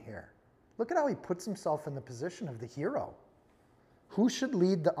champion here. Look at how he puts himself in the position of the hero. Who should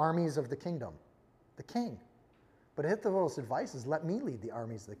lead the armies of the kingdom? The king. But Ahithophel's advice is, let me lead the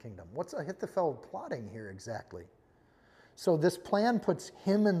armies of the kingdom. What's Ahithophel plotting here exactly? So this plan puts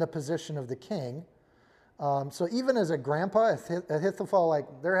him in the position of the king. So even as a grandpa, Ahithophel, like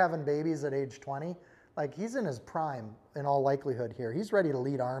they're having babies at age 20, like he's in his prime in all likelihood here. He's ready to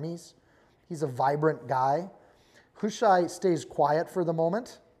lead armies. He's a vibrant guy. Hushai stays quiet for the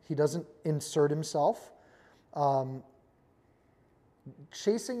moment. He doesn't insert himself.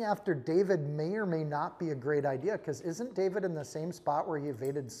 Chasing after David may or may not be a great idea, because isn't David in the same spot where he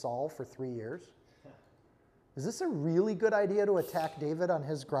evaded Saul for 3 years? Is this a really good idea to attack David on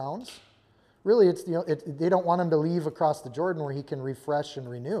his grounds? Really, they don't want him to leave across the Jordan where he can refresh and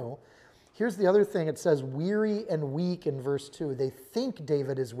renew. Here's the other thing. It says weary and weak in verse 2. They think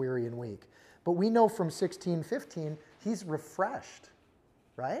David is weary and weak. But we know from 16:15, he's refreshed,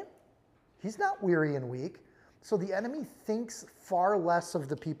 right? He's not weary and weak. So the enemy thinks far less of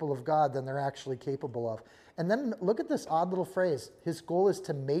the people of God than they're actually capable of. And then look at this odd little phrase. His goal is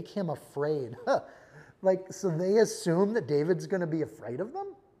to make him afraid. So they assume that David's going to be afraid of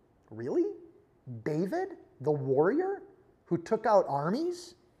them? Really? David, the warrior who took out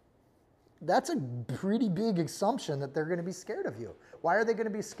armies? That's a pretty big assumption that they're going to be scared of you. Why are they going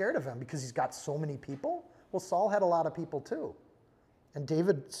to be scared of him? Because he's got so many people? Well, Saul had a lot of people too. And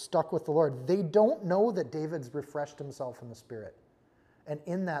David stuck with the Lord. They don't know that David's refreshed himself in the Spirit. And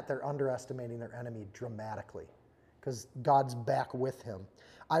in that, they're underestimating their enemy dramatically, because God's back with him.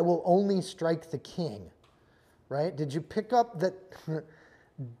 I will only strike the king, right? Did you pick up that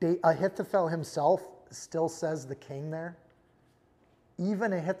Ahithophel himself still says the king there?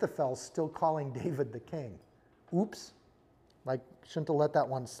 Even Ahithophel's still calling David the king. Oops. Shouldn't have let that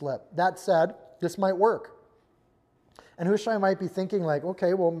one slip. That said, this might work. And Hushai might be thinking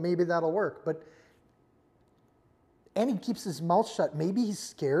okay, well, maybe that'll work. And he keeps his mouth shut. Maybe he's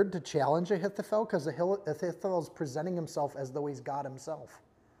scared to challenge Ahithophel because Ahithophel is presenting himself as though he's God himself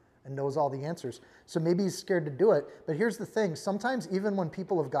and knows all the answers. So maybe he's scared to do it. But here's the thing. Sometimes even when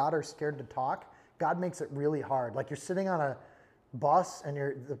people of God are scared to talk, God makes it really hard. Like you're sitting on a bus and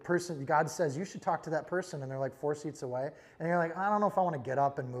God says, you should talk to that person, and they're like 4 seats away. And you're like, I don't know if I want to get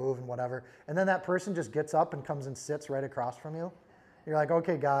up and move and whatever. And then that person just gets up and comes and sits right across from you. You're like,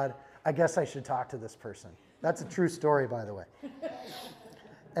 okay, God, I guess I should talk to this person. That's a true story, by the way.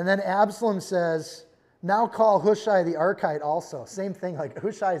 And then Absalom says, now call Hushai the Archite also. Same thing,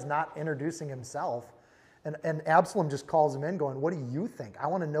 Hushai is not introducing himself. And Absalom just calls him in going, what do you think? I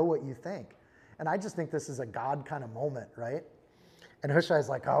want to know what you think. And I just think this is a God kind of moment, right? And Hushai's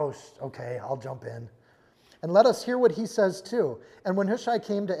like, oh, okay, I'll jump in. And let us hear what he says too. And when Hushai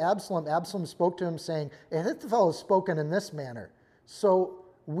came to Absalom, Absalom spoke to him, saying, Ahithophel has spoken in this manner. So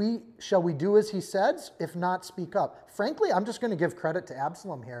shall we do as he says? If not, speak up. Frankly, I'm just going to give credit to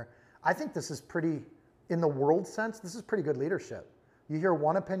Absalom here. I think this is pretty, in the world sense, this is pretty good leadership. You hear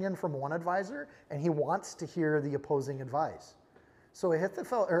one opinion from one advisor, and he wants to hear the opposing advice. So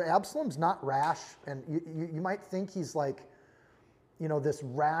Absalom's not rash, and you might think he's this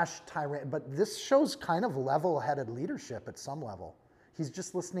rash tyrant, but this shows kind of level-headed leadership at some level. He's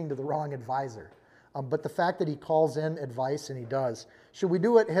just listening to the wrong advisor. But the fact that he calls in advice, and he does. Should we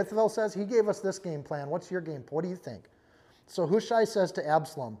do what Ahithophel says? He gave us this game plan. What's your game? What do you think? So Hushai says to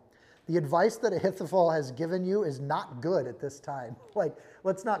Absalom, the advice that Ahithophel has given you is not good at this time. Like,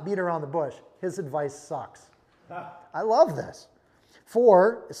 let's not beat around the bush. His advice sucks. I love this.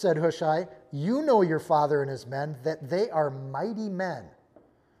 For, said Hushai, you know your father and his men, that they are mighty men.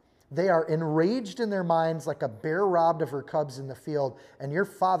 They are enraged in their minds like a bear robbed of her cubs in the field, and your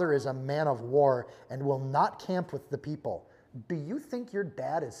father is a man of war and will not camp with the people. Do you think your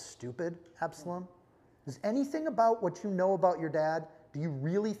dad is stupid, Absalom? Is anything about what you know about your dad, do you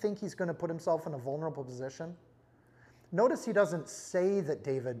really think he's going to put himself in a vulnerable position? Notice he doesn't say that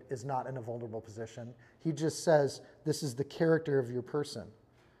David is not in a vulnerable position. He just says, this is the character of your person,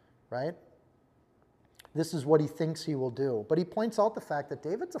 right? This is what he thinks he will do. But he points out the fact that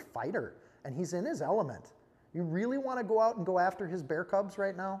David's a fighter, and he's in his element. You really want to go out and go after his bear cubs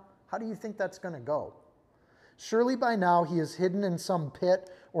right now? How do you think that's going to go? Surely by now he is hidden in some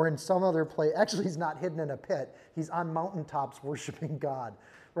pit or in some other place. Actually, he's not hidden in a pit. He's on mountaintops worshiping God,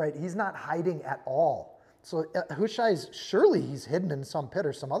 right? He's not hiding at all. So surely he's hidden in some pit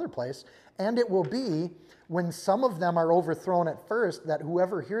or some other place. And it will be when some of them are overthrown at first that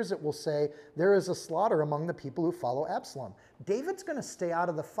whoever hears it will say, there is a slaughter among the people who follow Absalom. David's going to stay out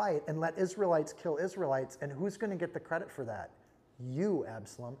of the fight and let Israelites kill Israelites. And who's going to get the credit for that? You,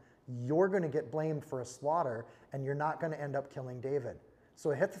 Absalom. You're going to get blamed for a slaughter, and you're not going to end up killing David.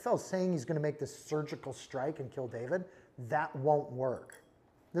 So Ahithophel's saying he's going to make this surgical strike and kill David. That won't work.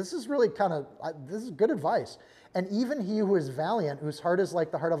 This is really this is good advice. And even he who is valiant, whose heart is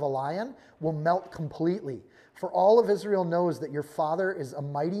like the heart of a lion, will melt completely. For all of Israel knows that your father is a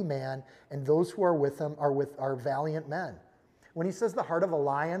mighty man, and those who are with him are valiant men. When he says the heart of a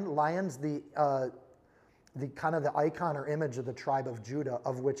lion, lion's the kind of the icon or image of the tribe of Judah,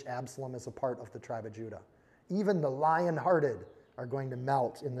 of which Absalom is a part of the tribe of Judah. Even the lion-hearted are going to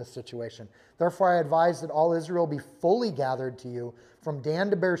melt in this situation. Therefore I advise that all Israel be fully gathered to you, from Dan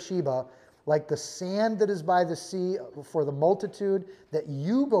to Beersheba, like the sand that is by the sea for the multitude, that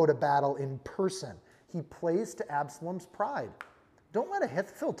you go to battle in person. He plays to Absalom's pride. Don't let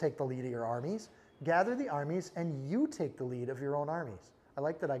Ahithophel take the lead of your armies. Gather the armies and you take the lead of your own armies. I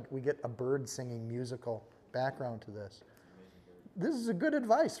like that we get a bird singing musical background to this. This is a good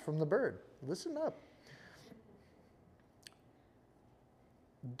advice from the bird. Listen up.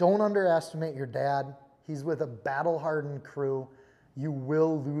 Don't underestimate your dad. He's with a battle-hardened crew. You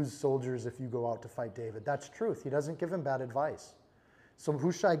will lose soldiers if you go out to fight David. That's truth. He doesn't give him bad advice. So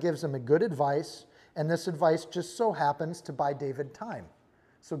Hushai gives him a good advice, and this advice just so happens to buy David time.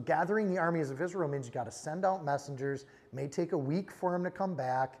 So gathering the armies of Israel means you got to send out messengers. It may take a week for him to come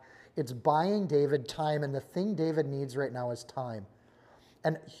back. It's buying David time, and the thing David needs right now is time.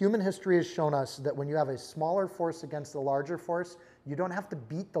 And human history has shown us that when you have a smaller force against a larger force, you don't have to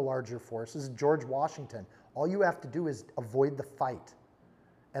beat the larger force. This is George Washington. All you have to do is avoid the fight,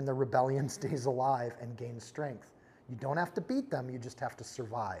 and the rebellion stays alive and gains strength. You don't have to beat them, you just have to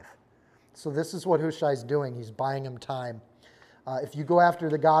survive. So this is what Hushai's doing. He's buying him time. If you go after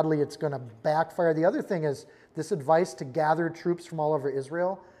the godly, it's going to backfire. The other thing is this advice to gather troops from all over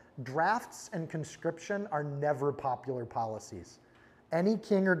Israel. Drafts and conscription are never popular policies. Any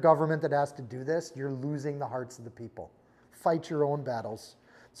king or government that has to do this, you're losing the hearts of the people. Fight your own battles.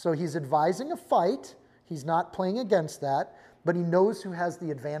 So he's advising a fight. He's not playing against that, but he knows who has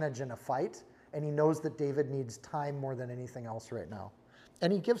the advantage in a fight, and he knows that David needs time more than anything else right now.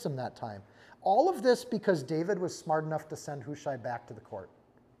 And he gives him that time. All of this because David was smart enough to send Hushai back to the court.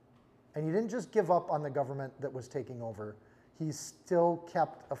 And he didn't just give up on the government that was taking over. He still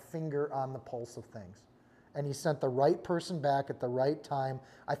kept a finger on the pulse of things. And he sent the right person back at the right time.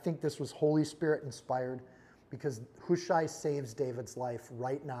 I think this was Holy Spirit inspired because Hushai saves David's life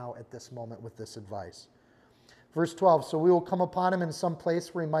right now at this moment with this advice. Verse 12, so we will come upon him in some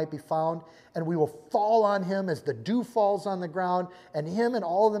place where he might be found, and we will fall on him as the dew falls on the ground, and him and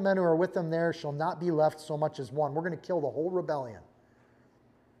all of the men who are with him there shall not be left so much as one. We're going to kill the whole rebellion.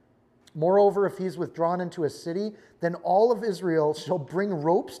 Moreover, if he's withdrawn into a city, then all of Israel shall bring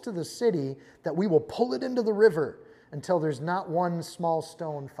ropes to the city that we will pull it into the river until there's not one small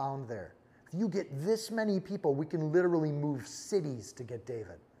stone found there. If you get this many people, we can literally move cities to get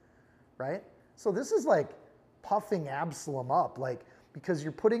David, right? So this is like puffing Absalom up, because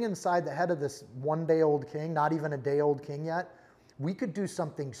you're putting inside the head of this one-day-old king, not even a day-old king yet, we could do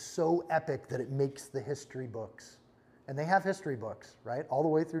something so epic that it makes the history books. And they have history books, right? All the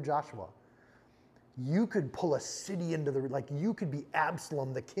way through Joshua. you could pull a city into the, like you could be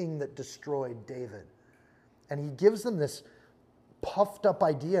Absalom, the king that destroyed David. And he gives them this puffed up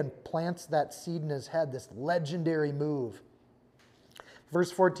idea and plants that seed in his head, this legendary move.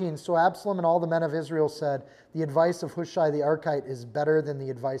 Verse 14, so Absalom and all the men of Israel said, the advice of Hushai the Archite is better than the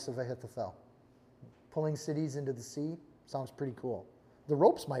advice of Ahithophel. Pulling cities into the sea sounds pretty cool. The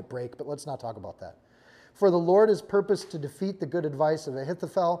ropes might break, but let's not talk about that. For the Lord has purposed to defeat the good advice of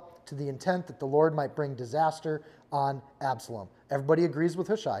Ahithophel to the intent that the Lord might bring disaster on Absalom. Everybody agrees with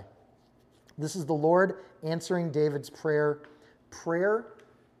Hushai. This is the Lord answering David's prayer. Prayer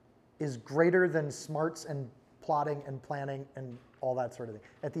is greater than smarts and plotting and planning and all that sort of thing.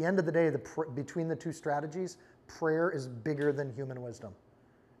 At the end of the day, between the two strategies, prayer is bigger than human wisdom.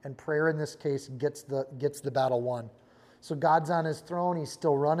 And prayer in this case gets the battle won. So God's on his throne. He's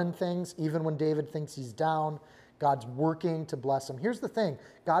still running things. Even when David thinks he's down, God's working to bless him. Here's the thing.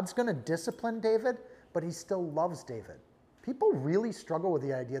 God's going to discipline David, but he still loves David. People really struggle with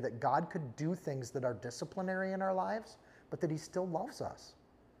the idea that God could do things that are disciplinary in our lives, but that he still loves us.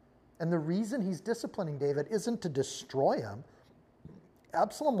 And the reason he's disciplining David isn't to destroy him.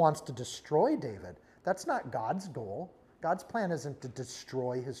 Absalom wants to destroy David. That's not God's goal. God's plan isn't to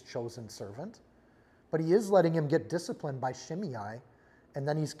destroy his chosen servant. But he is letting him get disciplined by Shimei, and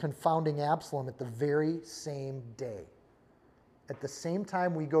then he's confounding Absalom at the very same day. At the same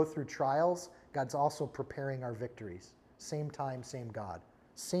time we go through trials, God's also preparing our victories. Same time, same God.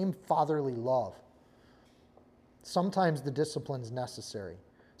 Same fatherly love. Sometimes the discipline's necessary.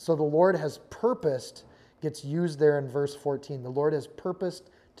 So the Lord has purposed, gets used there in verse 14. The Lord has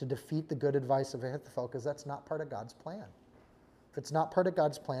purposed to defeat the good advice of Ahithophel, because that's not part of God's plan. If it's not part of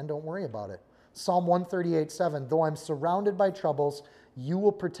God's plan, don't worry about it. Psalm 138:7, though I'm surrounded by troubles, you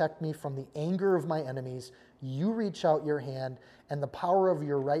will protect me from the anger of my enemies. You reach out your hand, and the power of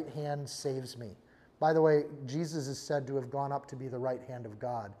your right hand saves me. By the way, Jesus is said to have gone up to be the right hand of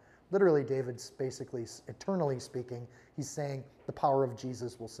God. Literally, David's basically, eternally speaking, he's saying, the power of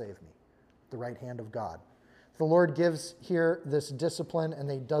Jesus will save me, the right hand of God. The Lord gives here this discipline,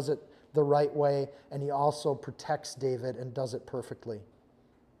 and he does it the right way, and he also protects David and does it perfectly.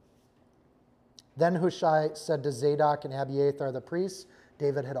 Then Hushai said to Zadok and Abiathar the priests,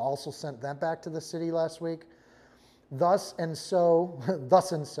 David had also sent them back to the city last week, thus and so,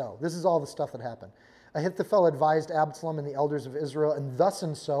 this is all the stuff that happened. Ahithophel advised Absalom and the elders of Israel, and thus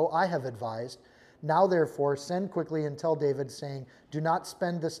and so I have advised. Now therefore send quickly and tell David, saying, do not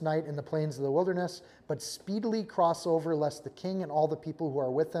spend this night in the plains of the wilderness, but speedily cross over, lest the king and all the people who are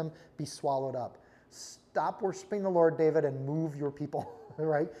with him be swallowed up. Stop worshiping the Lord, David, and move your people.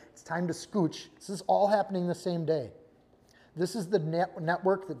 Right? It's time to scooch. This is all happening the same day. This is the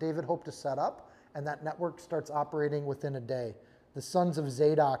network that David hoped to set up, and that network starts operating within a day. The sons of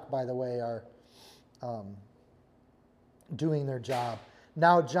Zadok, by the way, are doing their job.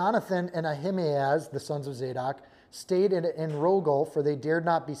 Now Jonathan and Ahimaaz, the sons of Zadok, stayed in Rogel, for they dared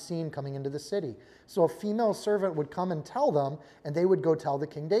not be seen coming into the city. So a female servant would come and tell them, and they would go tell the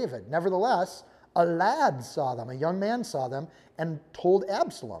King David. Nevertheless, a lad saw them, a young man saw them, and told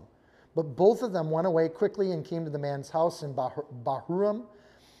Absalom. But both of them went away quickly and came to the man's house in Bahurim,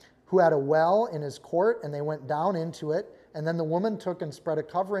 who had a well in his court, and they went down into it. And then the woman took and spread a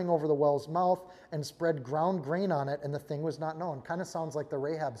covering over the well's mouth and spread ground grain on it, and the thing was not known. Kind of sounds like the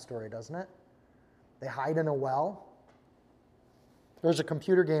Rahab story, doesn't it? They hide in a well. There's a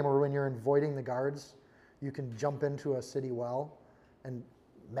computer game where when you're avoiding the guards, you can jump into a city well and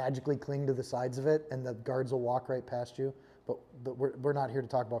magically cling to the sides of it, and the guards will walk right past you. But we're not here to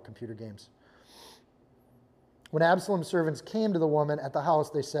talk about computer games. When Absalom's servants came to the woman at the house,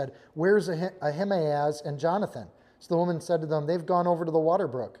 they said, where's Ahimaaz and Jonathan? So the woman said to them, they've gone over to the water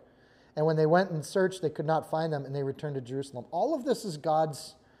brook. And when they went and searched, they could not find them, and they returned to Jerusalem. All of this is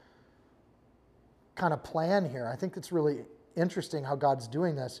God's kind of plan here. I think it's really interesting how God's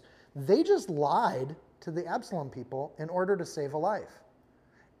doing this. They just lied to the Absalom people in order to save a life.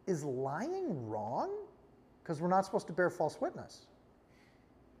 Is lying wrong? Because we're not supposed to bear false witness.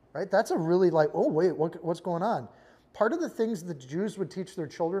 Right? That's a really oh wait, what's going on? Part of the things that Jews would teach their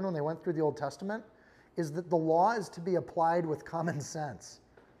children when they went through the Old Testament is that the law is to be applied with common sense.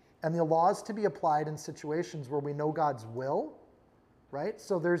 And the law is to be applied in situations where we know God's will, right?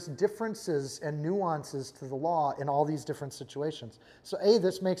 So there's differences and nuances to the law in all these different situations. So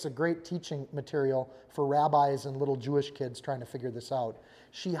this makes a great teaching material for rabbis and little Jewish kids trying to figure this out.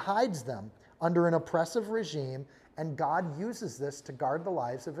 She hides them under an oppressive regime, and God uses this to guard the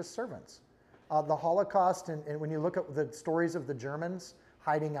lives of his servants. The Holocaust, and when you look at the stories of the Germans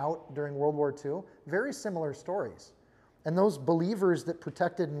hiding out during World War II, very similar stories. And those believers that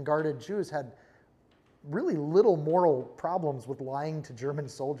protected and guarded Jews had really little moral problems with lying to German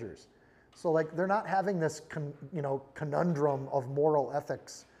soldiers. So like they're not having this conundrum of moral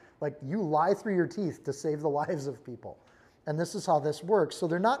ethics. Like you lie through your teeth to save the lives of people. And this is how this works. So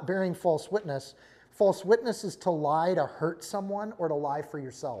they're not bearing false witness. False witness is to lie to hurt someone or to lie for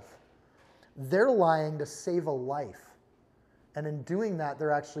yourself. They're lying to save a life. And in doing that,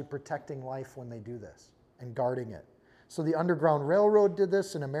 they're actually protecting life when they do this and guarding it. So the Underground Railroad did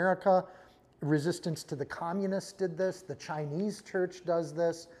this in America. Resistance to the communists did this. The Chinese church does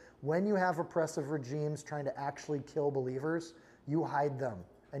this. When you have oppressive regimes trying to actually kill believers, you hide them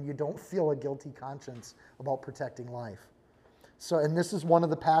and you don't feel a guilty conscience about protecting life. So, and this is one of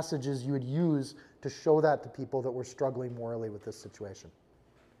the passages you would use to show that to people that were struggling morally with this situation.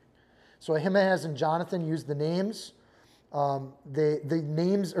 So Ahimaaz and Jonathan used the names. The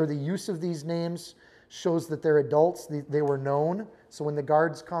names or the use of these names shows that they're adults. They were known. So when the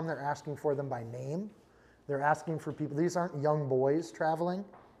guards come, they're asking for them by name. They're asking for people. These aren't young boys traveling.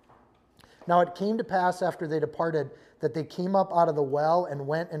 Now it came to pass after they departed that they came up out of the well and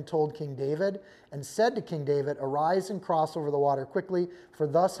went and told King David and said to King David, "Arise and cross over the water quickly, for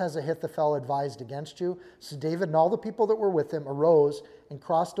thus has Ahithophel advised against you." So David and all the people that were with him arose and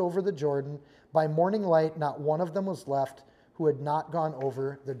crossed over the Jordan. By morning light, not one of them was left who had not gone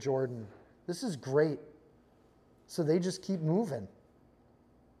over the Jordan. This is great. So they just keep moving.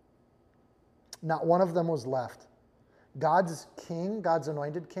 Not one of them was left. God's king, God's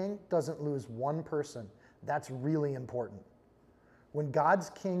anointed king, doesn't lose one person. That's really important. When God's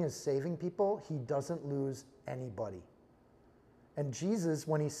king is saving people, he doesn't lose anybody. And Jesus,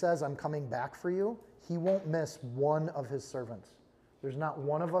 when he says, "I'm coming back for you," he won't miss one of his servants. There's not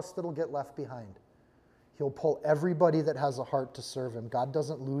one of us that'll get left behind. He'll pull everybody that has a heart to serve him. God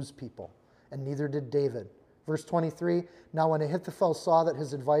doesn't lose people, and neither did David. Verse 23, now when Ahithophel saw that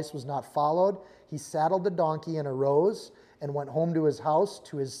his advice was not followed, he saddled the donkey and arose and went home to his house,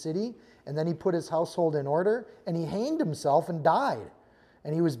 to his city, and then he put his household in order, and he hanged himself and died.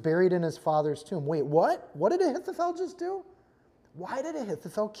 And he was buried in his father's tomb. Wait, what? What did Ahithophel just do? Why did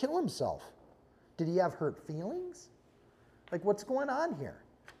Ahithophel kill himself? Did he have hurt feelings? Like, what's going on here?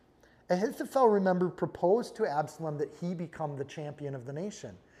 Ahithophel, remember, proposed to Absalom that he become the champion of the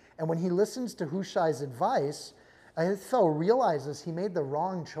nation. And when he listens to Hushai's advice, Ahithophel realizes he made the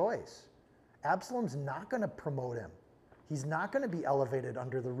wrong choice. Absalom's not going to promote him. He's not going to be elevated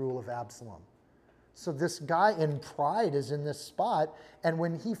under the rule of Absalom. So this guy in pride is in this spot, and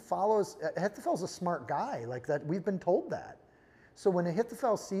when he follows, Ahithophel's a smart guy, like that. We've been told that. So when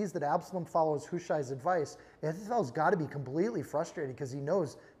Ahithophel sees that Absalom follows Hushai's advice, Ahithophel's got to be completely frustrated because he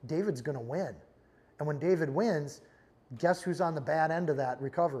knows David's going to win. And when David wins, guess who's on the bad end of that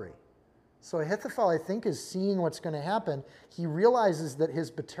recovery? So Ahithophel, I think, is seeing what's going to happen. He realizes that his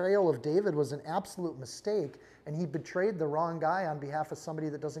betrayal of David was an absolute mistake, and he betrayed the wrong guy on behalf of somebody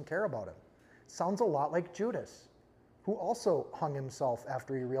that doesn't care about him. Sounds a lot like Judas, who also hung himself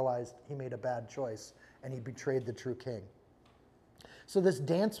after he realized he made a bad choice and he betrayed the true king. So this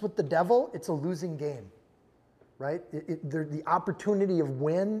dance with the devil, it's a losing game, right? The opportunity of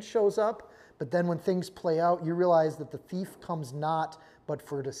win shows up, but then when things play out, you realize that the thief comes not but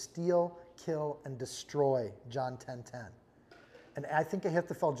for to steal, kill, and destroy, John 10:10. And I think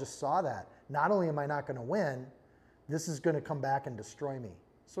Ahithophel just saw that. Not only am I not going to win, this is going to come back and destroy me.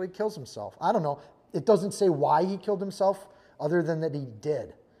 So he kills himself. I don't know. It doesn't say why he killed himself other than that he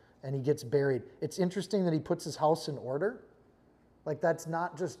did, and he gets buried. It's interesting that he puts his house in order. Like, that's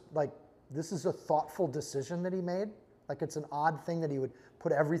not just like, this is a thoughtful decision that he made. Like, it's an odd thing that he would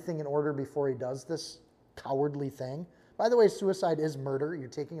put everything in order before he does this cowardly thing. By the way, suicide is murder. You're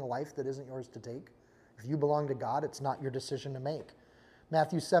taking a life that isn't yours to take. If you belong to God, it's not your decision to make.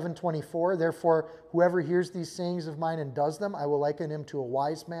 Matthew 7:24, therefore, whoever hears these sayings of mine and does them, I will liken him to a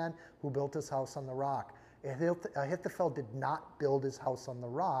wise man who built his house on the rock. Ahithophel did not build his house on the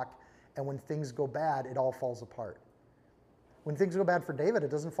rock, and when things go bad, it all falls apart. When things go bad for David,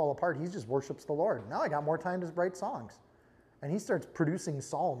 it doesn't fall apart. He just worships the Lord. Now I got more time to write songs. And he starts producing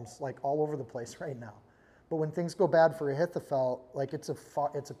psalms like all over the place right now. But when things go bad for Ahithophel, like it's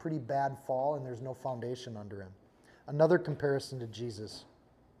a pretty bad fall and there's no foundation under him. Another comparison to Jesus.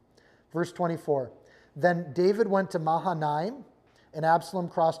 Verse 24, then David went to Mahanaim, and Absalom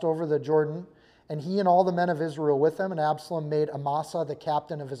crossed over the Jordan, and he and all the men of Israel with him, and Absalom made Amasa the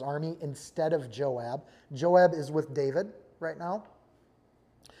captain of his army instead of Joab. Joab is with David right now.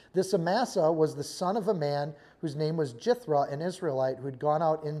 This Amasa was the son of a man whose name was Jithra, an Israelite, who had gone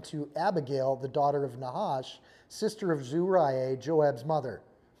out into Abigail, the daughter of Nahash, sister of Zeruiah, Joab's mother.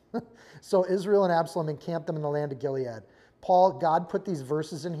 So Israel and Absalom encamped them in the land of Gilead. Paul, God put these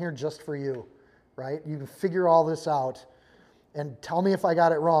verses in here just for you. right? You can figure all this out and tell me if I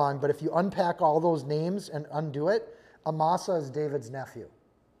got it wrong, but if you unpack all those names and undo it, Amasa is David's nephew.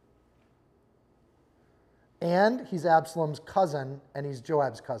 And he's Absalom's cousin, and he's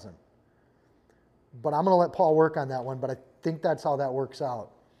Joab's cousin. But I'm going to let Paul work on that one, but I think that's how that works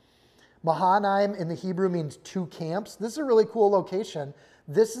out. Mahanaim in the Hebrew means two camps. This is a really cool location.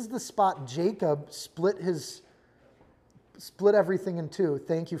 This is the spot Jacob split everything in two.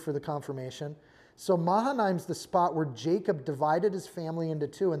 Thank you for the confirmation. So Mahanaim's the spot where Jacob divided his family into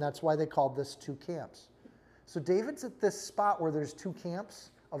two, and that's why they called this two camps. So David's at this spot where there's two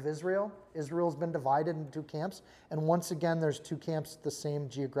camps of Israel. Israel's been divided into two camps, and once again there's two camps at the same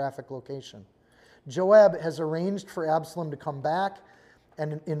geographic location. Joab has arranged for Absalom to come back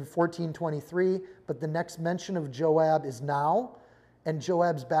and in 1423, but the next mention of Joab is now, and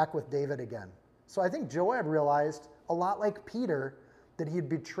Joab's back with David again. So I think Joab realized, a lot like Peter, that he had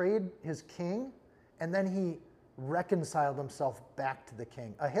betrayed his king, and then he reconciled himself back to the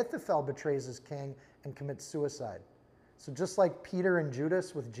king. Ahithophel betrays his king and commits suicide. So just like Peter and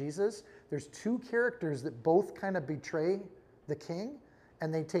Judas with Jesus, there's two characters that both kind of betray the king,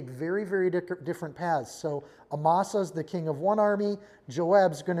 and they take very, very different paths. So Amasa's the king of one army.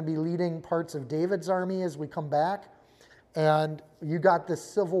 Joab's going to be leading parts of David's army as we come back. And you got this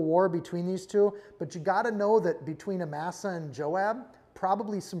civil war between these two. But you got to know that between Amasa and Joab,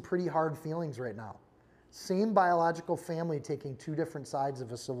 probably some pretty hard feelings right now. Same biological family taking two different sides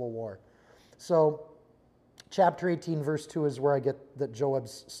of a civil war. So chapter 18, verse 2 is where I get that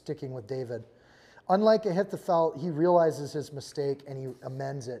Joab's sticking with David. Unlike Ahithophel, he realizes his mistake and he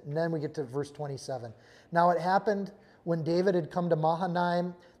amends it. And then we get to verse 27. Now it happened when David had come to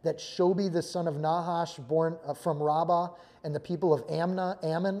Mahanaim that Shobi, the son of Nahash, born from Rabbah, and the people of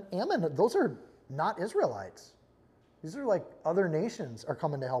Ammon, those are not Israelites. These are like other nations are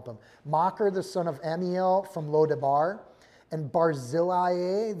coming to help him. Machir, the son of Amiel from Lodebar, and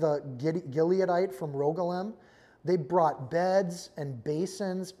Barzillai, the Gileadite from Rogelem. They brought beds and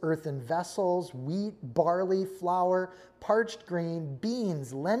basins, earthen vessels, wheat, barley, flour, parched grain,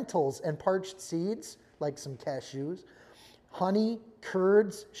 beans, lentils, and parched seeds, like some cashews, honey,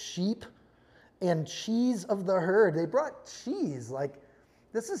 curds, sheep, and cheese of the herd. They brought cheese. Like,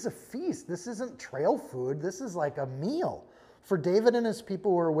 this is a feast. This isn't trail food. This is like a meal for David and his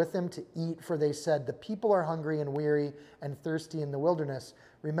people who were with him to eat, for they said, the people are hungry and weary and thirsty in the wilderness.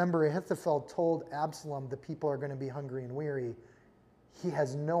 Remember, Ahithophel told Absalom the people are going to be hungry and weary. He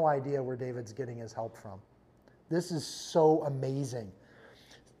has no idea where David's getting his help from. This is so amazing.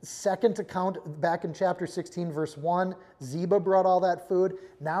 Second account, back in chapter 16, verse 1, Ziba brought all that food.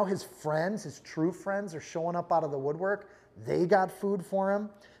 Now his friends, his true friends, are showing up out of the woodwork. They got food for him.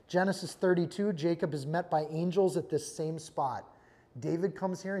 Genesis 32, Jacob is met by angels at this same spot. David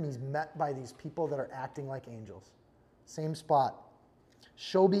comes here and he's met by these people that are acting like angels. Same spot.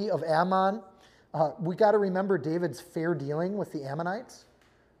 Shobi of Ammon. We got to remember David's fair dealing with the Ammonites,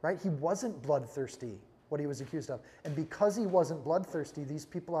 right? He wasn't bloodthirsty, what he was accused of. And because he wasn't bloodthirsty, these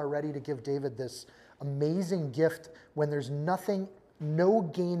people are ready to give David this amazing gift when there's nothing, no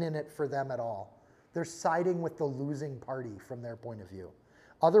gain in it for them at all. They're siding with the losing party from their point of view.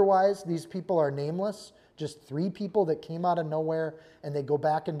 Otherwise, these people are nameless, just three people that came out of nowhere, and they go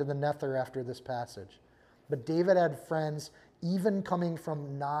back into the nether after this passage. But David had friends, even coming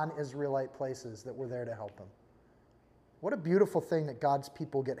from non-Israelite places, that were there to help him. What a beautiful thing that God's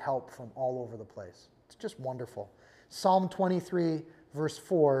people get help from all over the place. It's just wonderful. Psalm 23, verse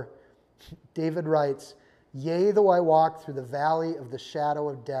 4, David writes, Yea, though I walk through the valley of the shadow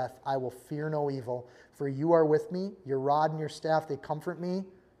of death, I will fear no evil, for you are with me. Your rod and your staff, they comfort me.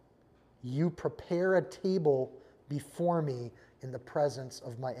 You prepare a table before me in the presence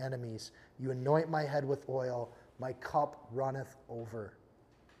of my enemies. You anoint my head with oil. My cup runneth over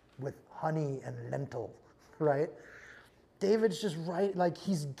with honey and lentil, right? David's just right, like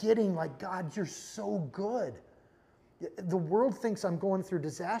he's getting like, God, you're so good. The world thinks I'm going through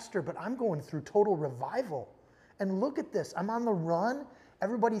disaster, but I'm going through total revival. And look at this. I'm on the run.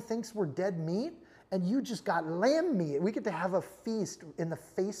 Everybody thinks we're dead meat, and you just got lamb meat. We get to have a feast in the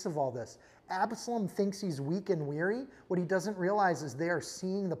face of all this. Absalom thinks he's weak and weary. What he doesn't realize is they are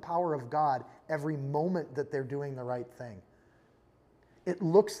seeing the power of God every moment that they're doing the right thing. It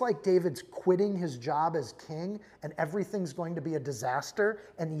looks like David's quitting his job as king and everything's going to be a disaster,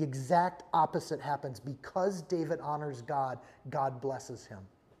 and the exact opposite happens. Because David honors God, God blesses him.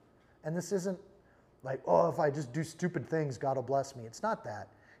 And this isn't like, oh, if I just do stupid things, God will bless me. It's not that.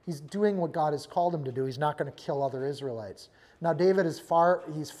 He's doing what God has called him to do. He's not going to kill other Israelites. Now, David is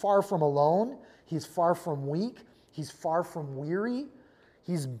he's far from alone. He's far from weak. He's far from weary.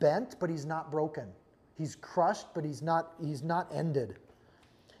 He's bent, but he's not broken. He's crushed, but he's not ended.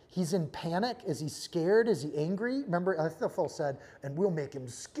 He's in panic. Is he scared? Is he angry? Remember, Ahithophel said, and we'll make him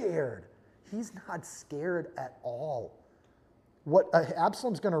scared. He's not scared at all. What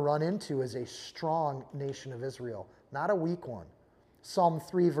Absalom's going to run into is a strong nation of Israel, not a weak one. Psalm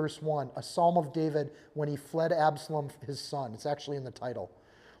 3, verse 1, a psalm of David when he fled Absalom, his son. It's actually in the title.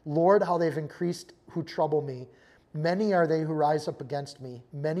 Lord, how they've increased who trouble me. Many are they who rise up against me.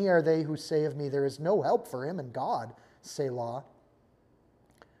 Many are they who say of me, there is no help for him in God, Selah.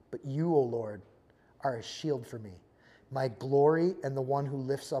 But you, O Lord, are a shield for me, my glory and the one who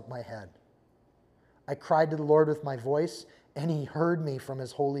lifts up my head. I cried to the Lord with my voice, and he heard me from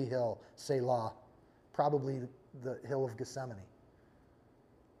his holy hill, Selah, probably the hill of Gethsemane.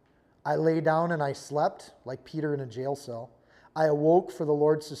 I lay down and I slept, like Peter in a jail cell. I awoke, for the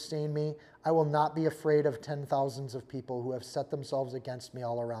Lord sustained me. I will not be afraid of 10,000s of people who have set themselves against me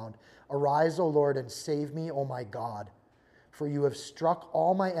all around. Arise, O Lord, and save me, O my God. For you have struck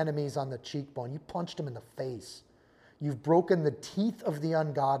all my enemies on the cheekbone. You punched them in the face. You've broken the teeth of the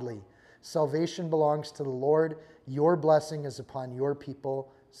ungodly. Salvation belongs to the Lord. Your blessing is upon your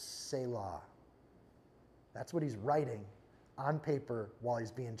people, Selah. That's what he's writing on paper while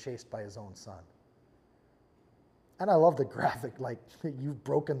he's being chased by his own son. And I love the graphic, like, you've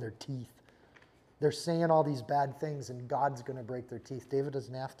broken their teeth. They're saying all these bad things, and God's going to break their teeth. David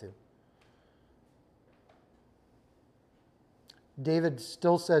doesn't have to. David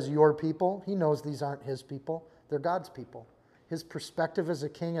still says, your people. He knows these aren't his people. They're God's people. His perspective as a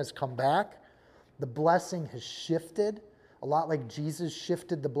king has come back. The blessing has shifted, a lot like Jesus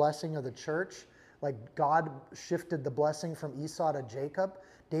shifted the blessing of the church, like God shifted the blessing from Esau to Jacob.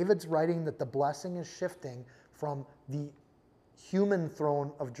 David's writing that the blessing is shifting from the human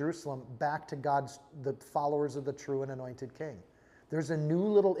throne of Jerusalem back to the followers of the true and anointed king. There's a new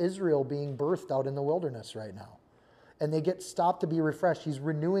little Israel being birthed out in the wilderness right now. And they get stopped to be refreshed. He's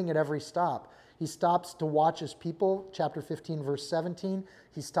renewing at every stop. He stops to watch his people, chapter 15, verse 17.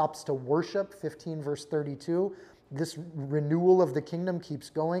 He stops to worship, 15, verse 32. This renewal of the kingdom keeps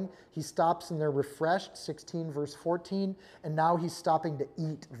going. He stops and they're refreshed, 16, verse 14. And now he's stopping to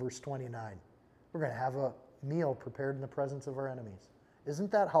eat, verse 29. We're going to have a meal prepared in the presence of our enemies. Isn't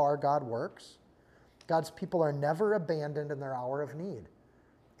that how our God works? God's people are never abandoned in their hour of need.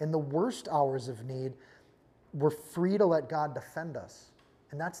 In the worst hours of need, we're free to let God defend us.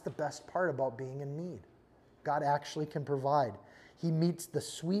 And that's the best part about being in need. God actually can provide. He meets the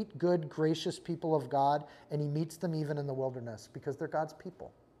sweet, good, gracious people of God, and he meets them even in the wilderness because they're God's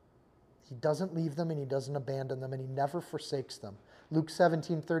people. He doesn't leave them and he doesn't abandon them and he never forsakes them. Luke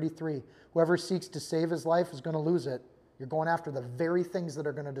 17:33, whoever seeks to save his life is going to lose it. You're going after the very things that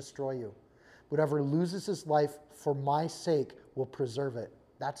are going to destroy you. Whoever loses his life for my sake will preserve it.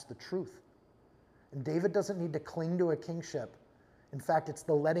 That's the truth. And David doesn't need to cling to a kingship. In fact, it's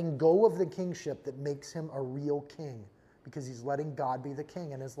the letting go of the kingship that makes him a real king because he's letting God be the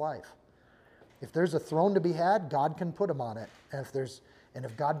king in his life. If there's a throne to be had, God can put him on it. And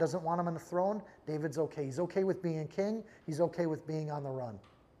if God doesn't want him on the throne, David's okay. He's okay with being a king. He's okay with being on the run.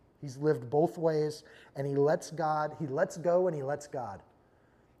 He's lived both ways, and he lets go and he lets God.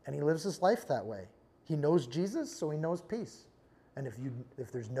 And he lives his life that way. He knows Jesus, so he knows peace. And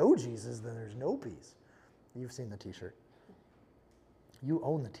if there's no Jesus, then there's no peace. You've seen the t-shirt. You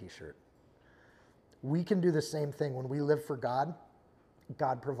own the t-shirt. We can do the same thing. When we live for God,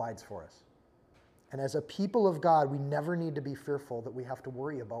 God provides for us. And as a people of God, we never need to be fearful that we have to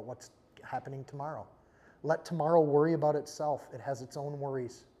worry about what's happening tomorrow. Let tomorrow worry about itself. It has its own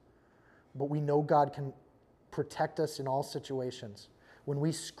worries. But we know God can protect us in all situations. When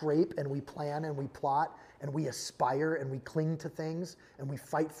we scrape and we plan and we plot and we aspire and we cling to things and we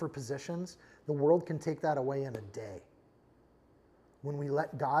fight for positions, the world can take that away in a day. When we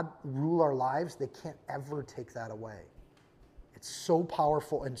let God rule our lives, they can't ever take that away. It's so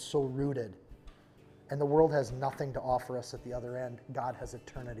powerful and so rooted. And the world has nothing to offer us at the other end. God has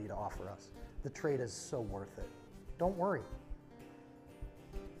eternity to offer us. The trade is so worth it. Don't worry.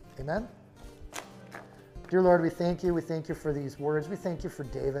 Amen? Dear Lord, we thank you. We thank you for these words. We thank you for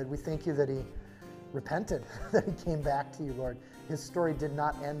David. We thank you that he repented, that he came back to you, Lord. His story did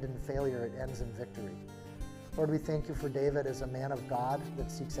not end in failure. It ends in victory. Lord, we thank you for David as a man of God that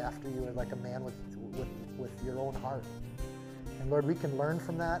seeks after you like a man with your own heart. And Lord, we can learn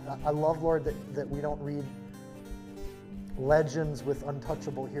from that. I love, Lord, that we don't read legends with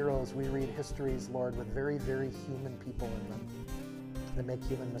untouchable heroes. We read histories, Lord, with very, very human people in them that make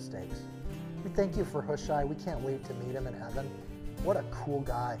human mistakes. We thank you for Hushai. We can't wait to meet him in heaven. What a cool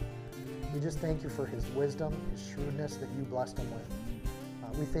guy. We just thank you for his wisdom, his shrewdness that you blessed him with.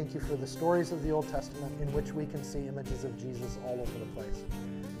 We thank you for the stories of the Old Testament in which we can see images of Jesus all over the place.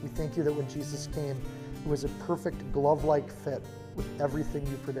 We thank you that when Jesus came, it was a perfect glove-like fit with everything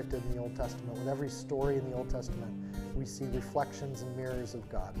you predicted in the Old Testament. With every story in the Old Testament, we see reflections and mirrors of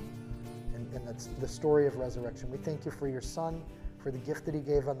God. And that's the story of resurrection. We thank you for your Son, for the gift that he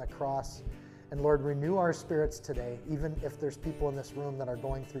gave on the cross. And Lord, renew our spirits today, even if there's people in this room that are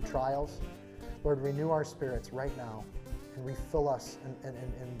going through trials. Lord, renew our spirits right now and refill us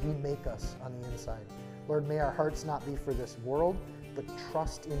and remake us on the inside. Lord, may our hearts not be for this world, but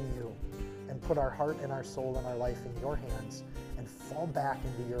trust in you and put our heart and our soul and our life in your hands and fall back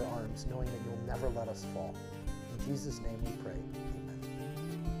into your arms, knowing that you'll never let us fall. In Jesus' name we pray. Amen.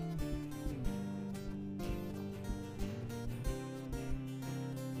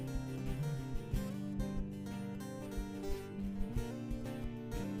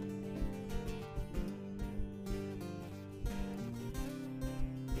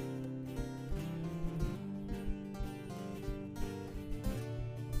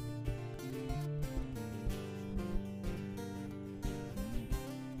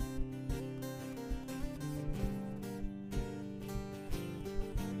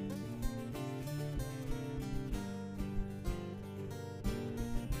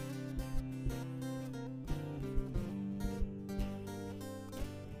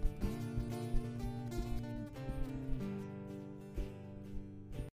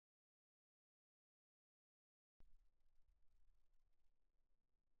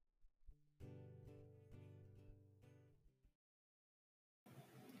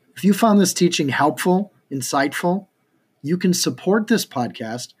 If you found this teaching helpful, insightful, you can support this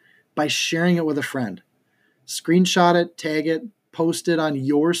podcast by sharing it with a friend. Screenshot it, tag it, post it on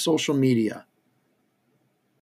your social media.